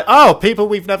then it's like, "Oh, people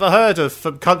we've never heard of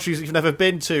from countries we've never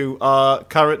been to are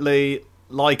currently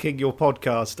liking your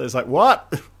podcast." It's like,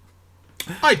 what?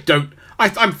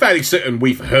 I'm fairly certain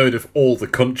we've heard of all the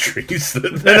countries. No,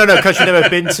 because you've never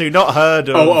been to, not heard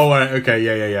of. Oh, okay,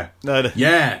 yeah. No.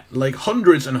 Yeah, like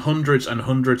hundreds and hundreds and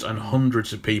hundreds and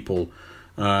hundreds of people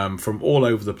from all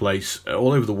over the place,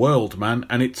 all over the world, man,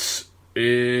 and it's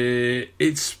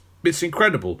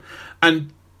incredible.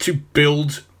 And to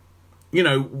build, you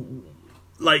know,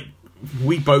 like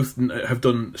we both have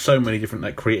done so many different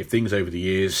like creative things over the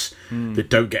years that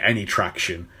don't get any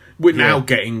traction. We're now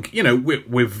getting, you know,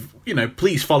 with you know,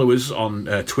 please follow us on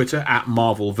Twitter at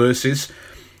Marvel Versus.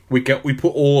 We put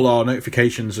all our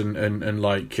notifications and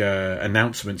like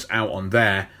announcements out on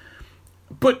there.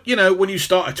 But you know, when you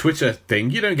start a Twitter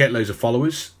thing, you don't get loads of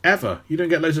followers ever. You don't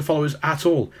get loads of followers at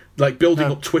all. Like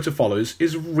building up Twitter followers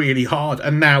is really hard.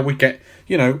 And now we get,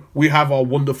 you know, we have our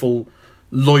wonderful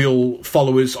loyal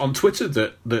followers on Twitter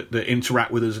that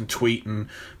interact with us and tweet and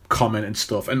comment and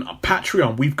stuff. And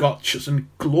Patreon, we've got just a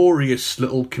glorious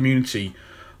little community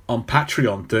on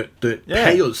Patreon that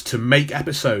pay us to make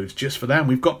episodes just for them.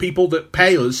 We've got people that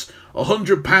pay us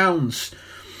 £100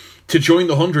 to join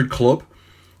the 100 Club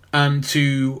and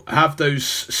to have those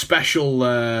special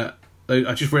I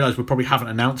just realised we probably haven't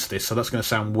announced this, so that's going to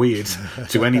sound weird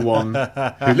to anyone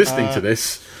who's listening to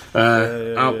this.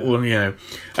 Well, you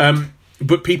know,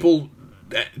 but people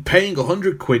paying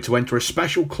 £100 to enter a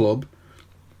special club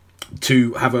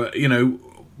to have a, you know,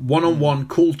 one-on-one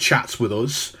cool chats with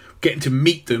us. Getting to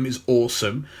meet them is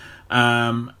awesome.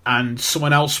 And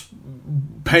someone else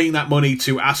paying that money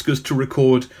to ask us to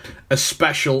record a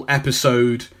special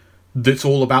episode that's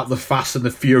all about the Fast and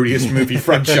the Furious movie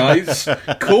franchise.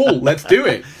 Cool, let's do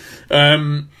it.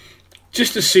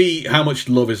 Just to see how much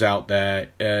love is out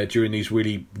there during these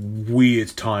really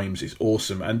weird times is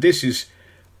awesome. And this has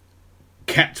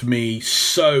kept me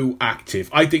so active.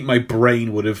 I think my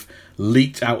brain would have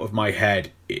leaked out of my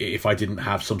head if I didn't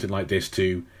have something like this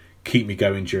to keep me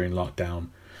going during lockdown.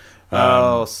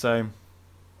 Same.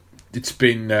 It's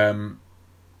been,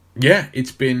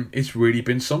 it's really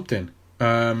been something.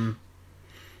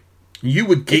 You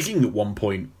were gigging at one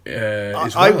point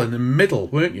as well, in the middle,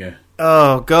 weren't you?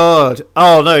 Oh God!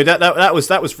 Oh no, that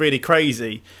was really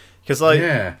crazy because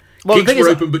well, gigs were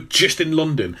open, but just in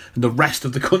London, and the rest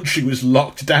of the country was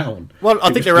locked down. Well,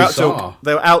 I think there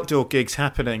were outdoor gigs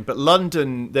happening, but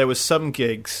London there was some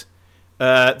gigs.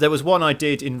 There was one I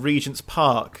did in Regent's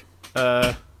Park.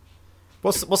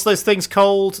 What's those things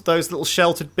called? Those little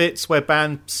sheltered bits where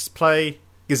bands play,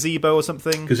 gazebo or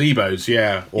something. Gazebos,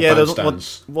 yeah, or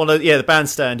bandstands. The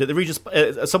bandstand at the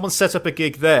Regent's. Someone set up a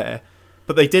gig there,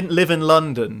 but they didn't live in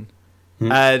London.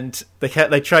 And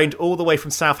they trained all the way from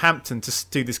Southampton to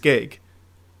do this gig.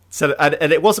 So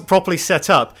and it wasn't properly set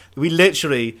up. We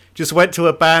literally just went to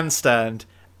a bandstand,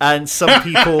 and some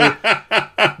people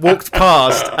walked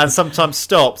past and sometimes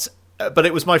stopped. But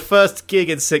it was my first gig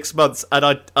in 6 months,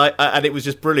 and and it was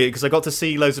just brilliant because I got to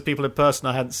see loads of people in person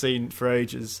I hadn't seen for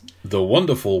ages. The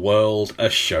wonderful world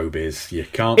of showbiz. You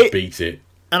can't beat it.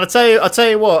 And I tell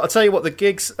you what, the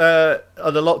gigs are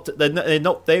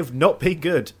they've not been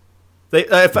good. But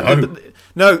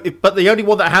the only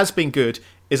one that has been good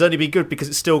is only been good because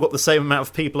it's still got the same amount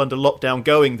of people under lockdown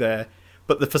going there.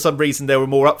 But for some reason they were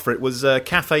more up for it. Was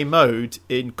Cafe Mode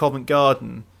in Covent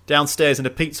Garden, downstairs in a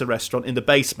pizza restaurant in the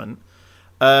basement.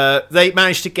 They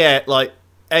managed to get like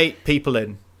 8 people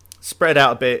in, spread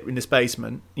out a bit in this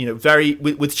basement.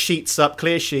 With sheets up,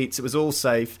 clear sheets. It was all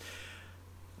safe.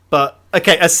 But,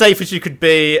 okay, as safe as you could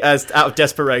be out of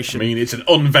desperation. I mean, it's an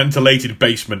unventilated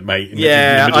basement, mate, in the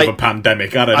middle of a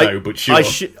pandemic. I don't know, but sure.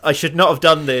 I should not have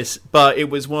done this, but it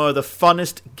was one of the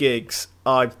funnest gigs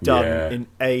I've done in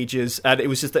ages. And it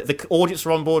was just that the audience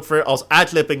were on board for it. I was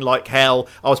ad-libbing like hell.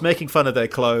 I was making fun of their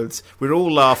clothes. We were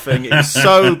all laughing. It was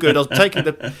so good. I was taking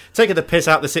the piss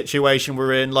out of the situation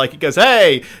we're in. Like, it goes,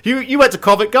 hey, you went to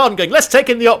Covent Garden going, let's take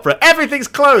in the opera. Everything's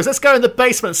closed. Let's go in the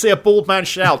basement and see a bald man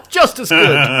shout. Just as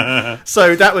good.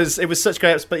 So it was such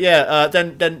great. But yeah,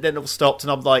 then it all stopped. And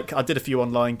I'm like, I did a few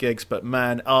online gigs, but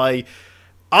man,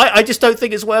 I just don't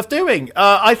think it's worth doing.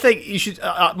 I think you should.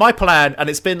 My plan, and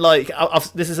it's been like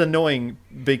this is annoying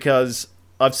because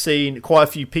I've seen quite a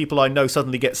few people I know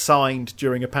suddenly get signed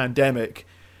during a pandemic.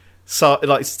 So,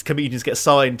 like comedians get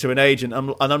signed to an agent,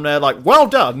 and I'm there like, well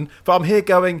done. But I'm here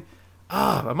going,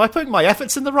 am I putting my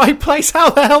efforts in the right place? How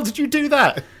the hell did you do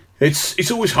that?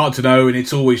 It's always hard to know, and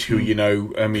it's always who you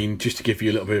know. I mean, just to give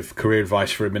you a little bit of career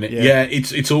advice for a minute,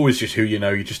 it's always just who you know.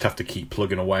 You just have to keep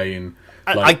plugging away and.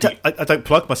 I don't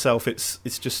plug myself. It's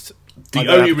just the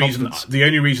only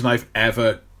reason I've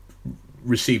ever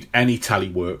received any tally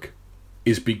work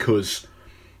is because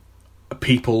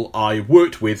people I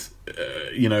worked with,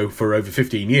 for over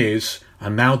 15 years are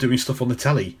now doing stuff on the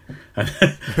telly,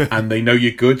 and they know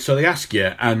you're good, so they ask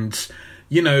you, and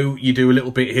you do a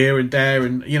little bit here and there,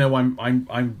 and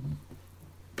I'm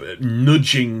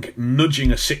nudging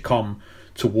a sitcom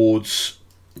towards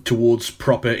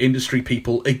proper industry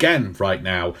people again right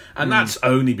now, and that's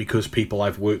only because people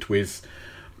I've worked with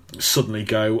suddenly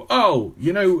go, oh,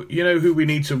 you know who we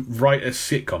need to write a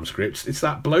sitcom script? It's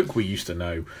that bloke we used to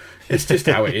know. It's just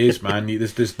how it is, man.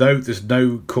 There's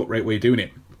no cut rate way of doing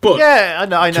it. But yeah, I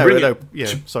know. To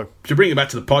bring it back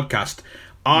to the podcast,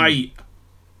 I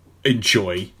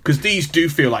enjoy, because these do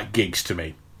feel like gigs to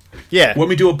me. Yeah, when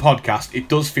we do a podcast, it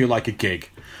does feel like a gig.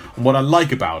 And what I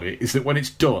like about it is that when it's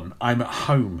done, I'm at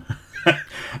home.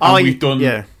 And we've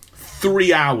done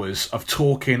 3 hours of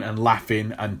talking and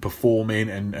laughing and performing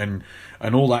and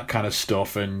all that kind of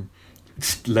stuff, and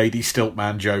Lady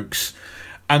Stiltman jokes.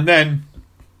 And then,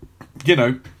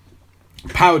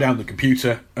 power down the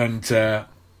computer and,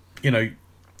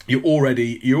 you're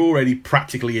already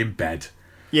practically in bed.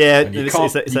 Yeah,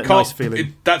 it's that nice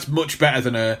feeling. That's much better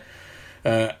than a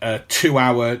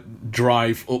 2-hour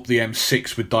drive up the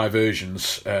M6 with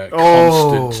diversions,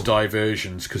 constant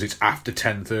diversions, because it's after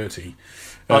 10:30.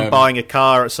 I'm buying a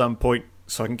car at some point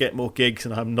so I can get more gigs,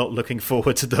 and I'm not looking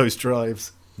forward to those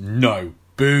drives. No,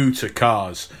 boo to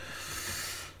cars.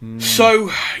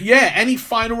 So, yeah, any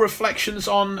final reflections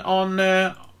on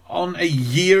a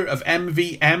year of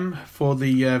MVM for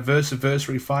the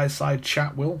Versaversary Fireside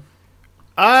Chat, Will?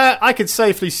 I could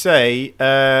safely say,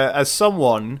 as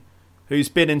someone who's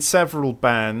been in several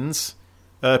bands,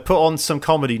 put on some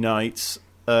comedy nights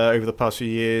over the past few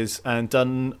years, and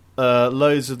done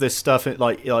loads of this stuff,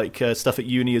 like stuff at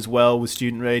uni as well with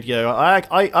student radio.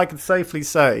 I can safely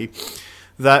say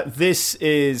that this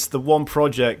is the one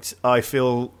project I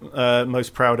feel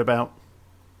most proud about.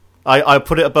 I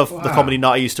put it above the comedy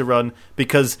night I used to run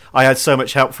because I had so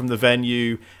much help from the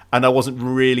venue, and I wasn't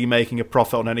really making a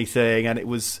profit on anything, and it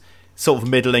was sort of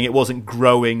middling. It wasn't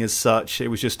growing as such. It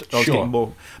was just I was getting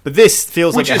more. But this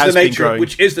feels like it has been growing.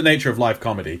 Which is the nature of live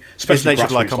comedy, especially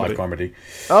grassroots live comedy.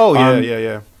 Oh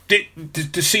yeah.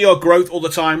 To see our growth all the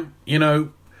time, this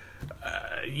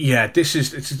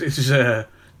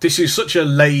is such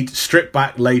a stripped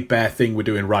back, laid bare thing we're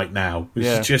doing right now.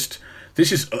 This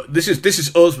is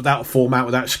us without a format,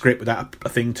 without a script, without a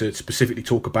thing to specifically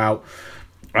talk about,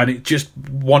 and it just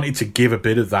wanted to give a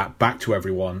bit of that back to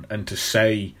everyone and to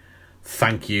say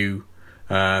thank you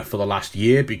for the last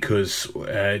year, because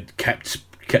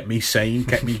kept me sane,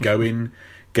 kept me going,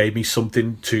 gave me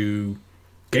something to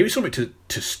I've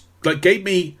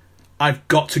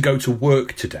got to go to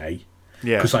work today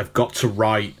because I've got to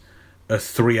write a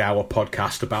 3-hour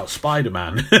podcast about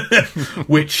Spider-Man,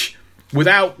 which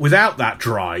without that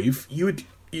drive, you'd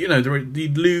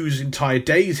lose entire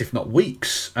days, if not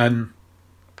weeks, and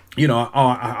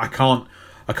I can't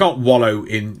wallow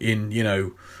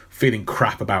in feeling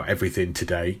crap about everything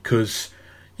today, because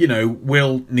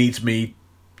Will needs me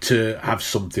to have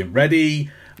something ready,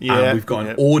 and we've got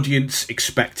an audience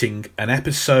expecting an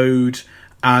episode,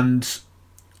 and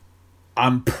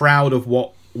I'm proud of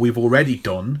what we've already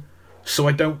done, so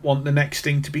I don't want the next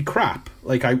thing to be crap.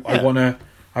 Like I want to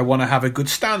have a good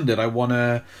standard.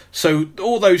 So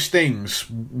all those things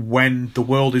when the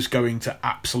world is going to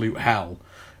absolute hell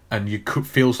and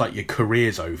feels like your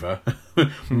career's over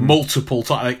multiple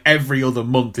times, like every other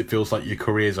month it feels like your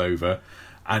career's over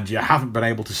and you haven't been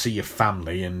able to see your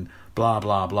family and blah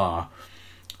blah blah.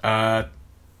 That's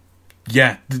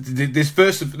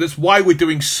why we're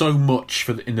doing so much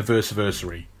in the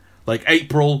Versaversary. Like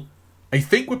April, I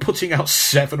think we're putting out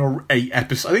 7 or 8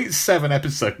 episodes. I think it's 7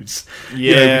 episodes.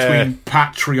 Yeah, between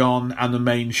Patreon and the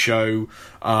main show.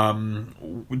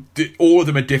 All of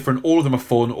them are different. All of them are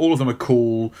fun. All of them are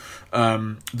cool.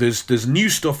 There's new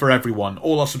stuff for everyone.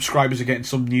 All our subscribers are getting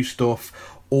some new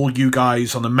stuff. All you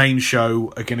guys on the main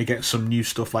show are going to get some new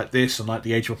stuff like this and like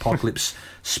the Age of Apocalypse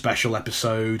special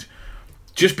episode.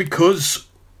 Just because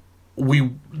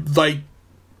we like,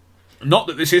 not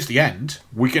that this is the end.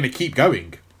 We're going to keep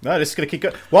going. No, this is going to keep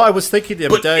going. What I was thinking the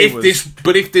other day was...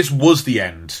 if this was the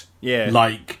end, yeah,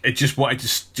 like, I just wanted to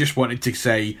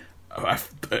say, we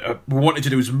wanted to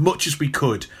do as much as we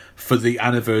could for the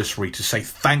anniversary to say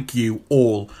thank you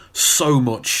all so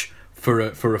much for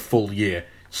a full year.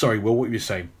 Sorry, Will, what were you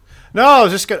saying? No, I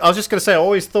was just going to say, I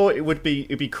always thought it'd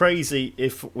be crazy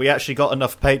if we actually got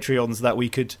enough Patreons that we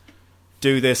could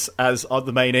do this as on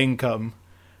the main income,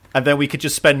 and then we could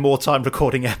just spend more time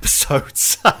recording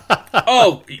episodes.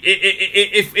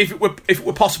 If it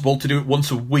were possible to do it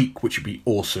once a week, which would be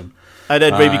awesome. And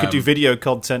then maybe we could do video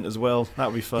content as well. That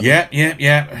would be fun.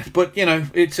 Yeah. But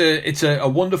it's a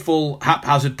wonderful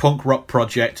haphazard punk rock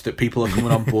project that people are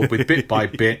coming on board with bit by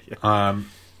bit. That's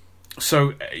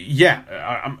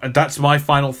my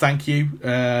final thank you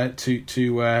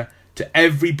to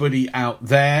everybody out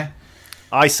there.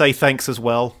 I say thanks as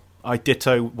well. I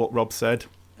ditto what Rob said.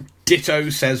 Ditto,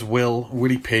 says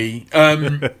Willie P.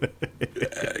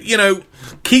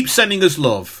 Keep sending us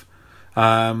love.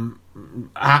 At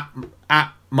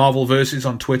Marvel Versus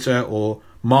on Twitter or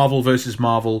Marvel versus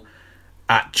Marvel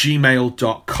at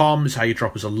gmail.com is how you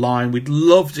drop us a line. We'd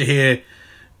love to hear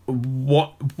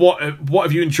what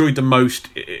have you enjoyed the most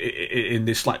in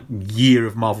this like year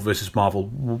of Marvel versus Marvel.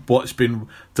 What's been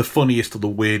the funniest or the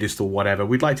weirdest or whatever.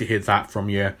 We'd like to hear that from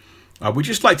you. We'd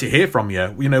just like to hear from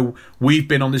you. We've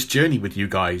been on this journey with you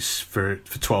guys for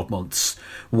 12 months.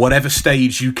 Whatever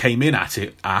stage you came in at,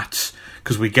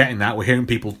 because we're getting that. We're hearing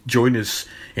people join us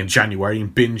in January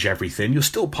and binge everything. You're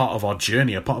still part of our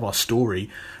journey, a part of our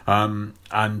story. And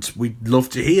we'd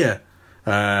love to hear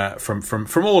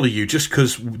from all of you, just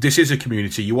because this is a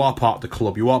community. You are part of the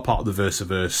club. You are part of the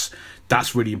Versaverse.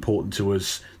 That's really important to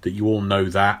us, that you all know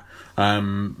that.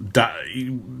 That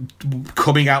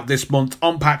coming out this month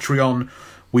on Patreon,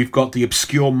 we've got the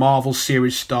Obscure Marvel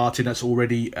series starting. That's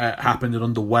already happened and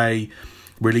underway,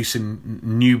 releasing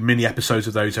new mini episodes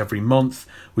of those every month.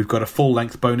 We've got a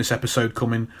full-length bonus episode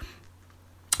coming.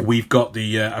 We've got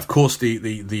the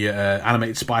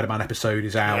animated Spider-Man episode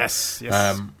is out. Yes.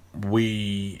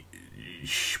 We've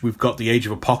got the Age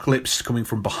of Apocalypse coming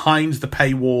from behind the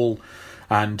paywall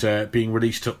and being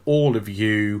released to all of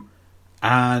you.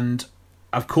 And,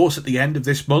 of course, at the end of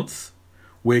this month,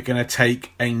 we're going to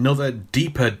take another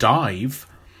deeper dive,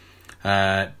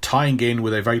 tying in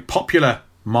with a very popular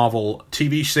Marvel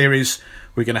TV series.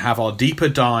 We're going to have our deeper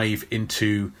dive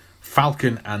into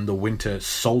Falcon and the Winter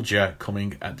Soldier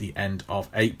coming at the end of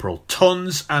April.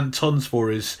 Tons and tons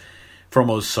from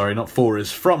us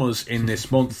in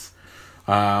this month.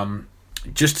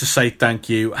 Just to say thank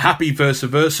you. Happy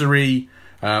Versaversary.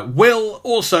 Will,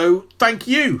 also, thank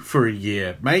you for a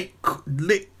year, mate.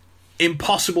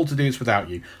 Impossible to do this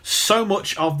without you. So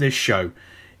much of this show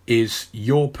is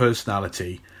your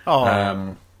personality.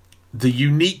 The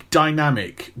unique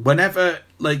dynamic. Whenever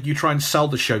you try and sell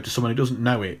the show to someone who doesn't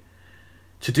know it,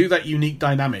 to do that unique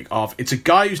dynamic of it's a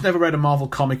guy who's never read a Marvel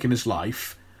comic in his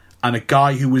life and a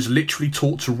guy who was literally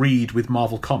taught to read with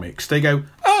Marvel comics, they go,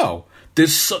 oh,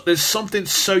 there's something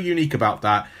so unique about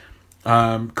that.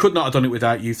 Could not have done it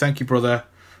without you. Thank you, brother.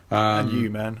 And you,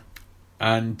 man.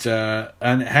 And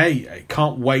hey, I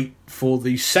can't wait for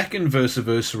the second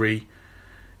Versaversary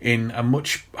in a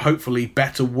much, hopefully,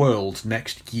 better world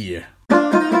next year.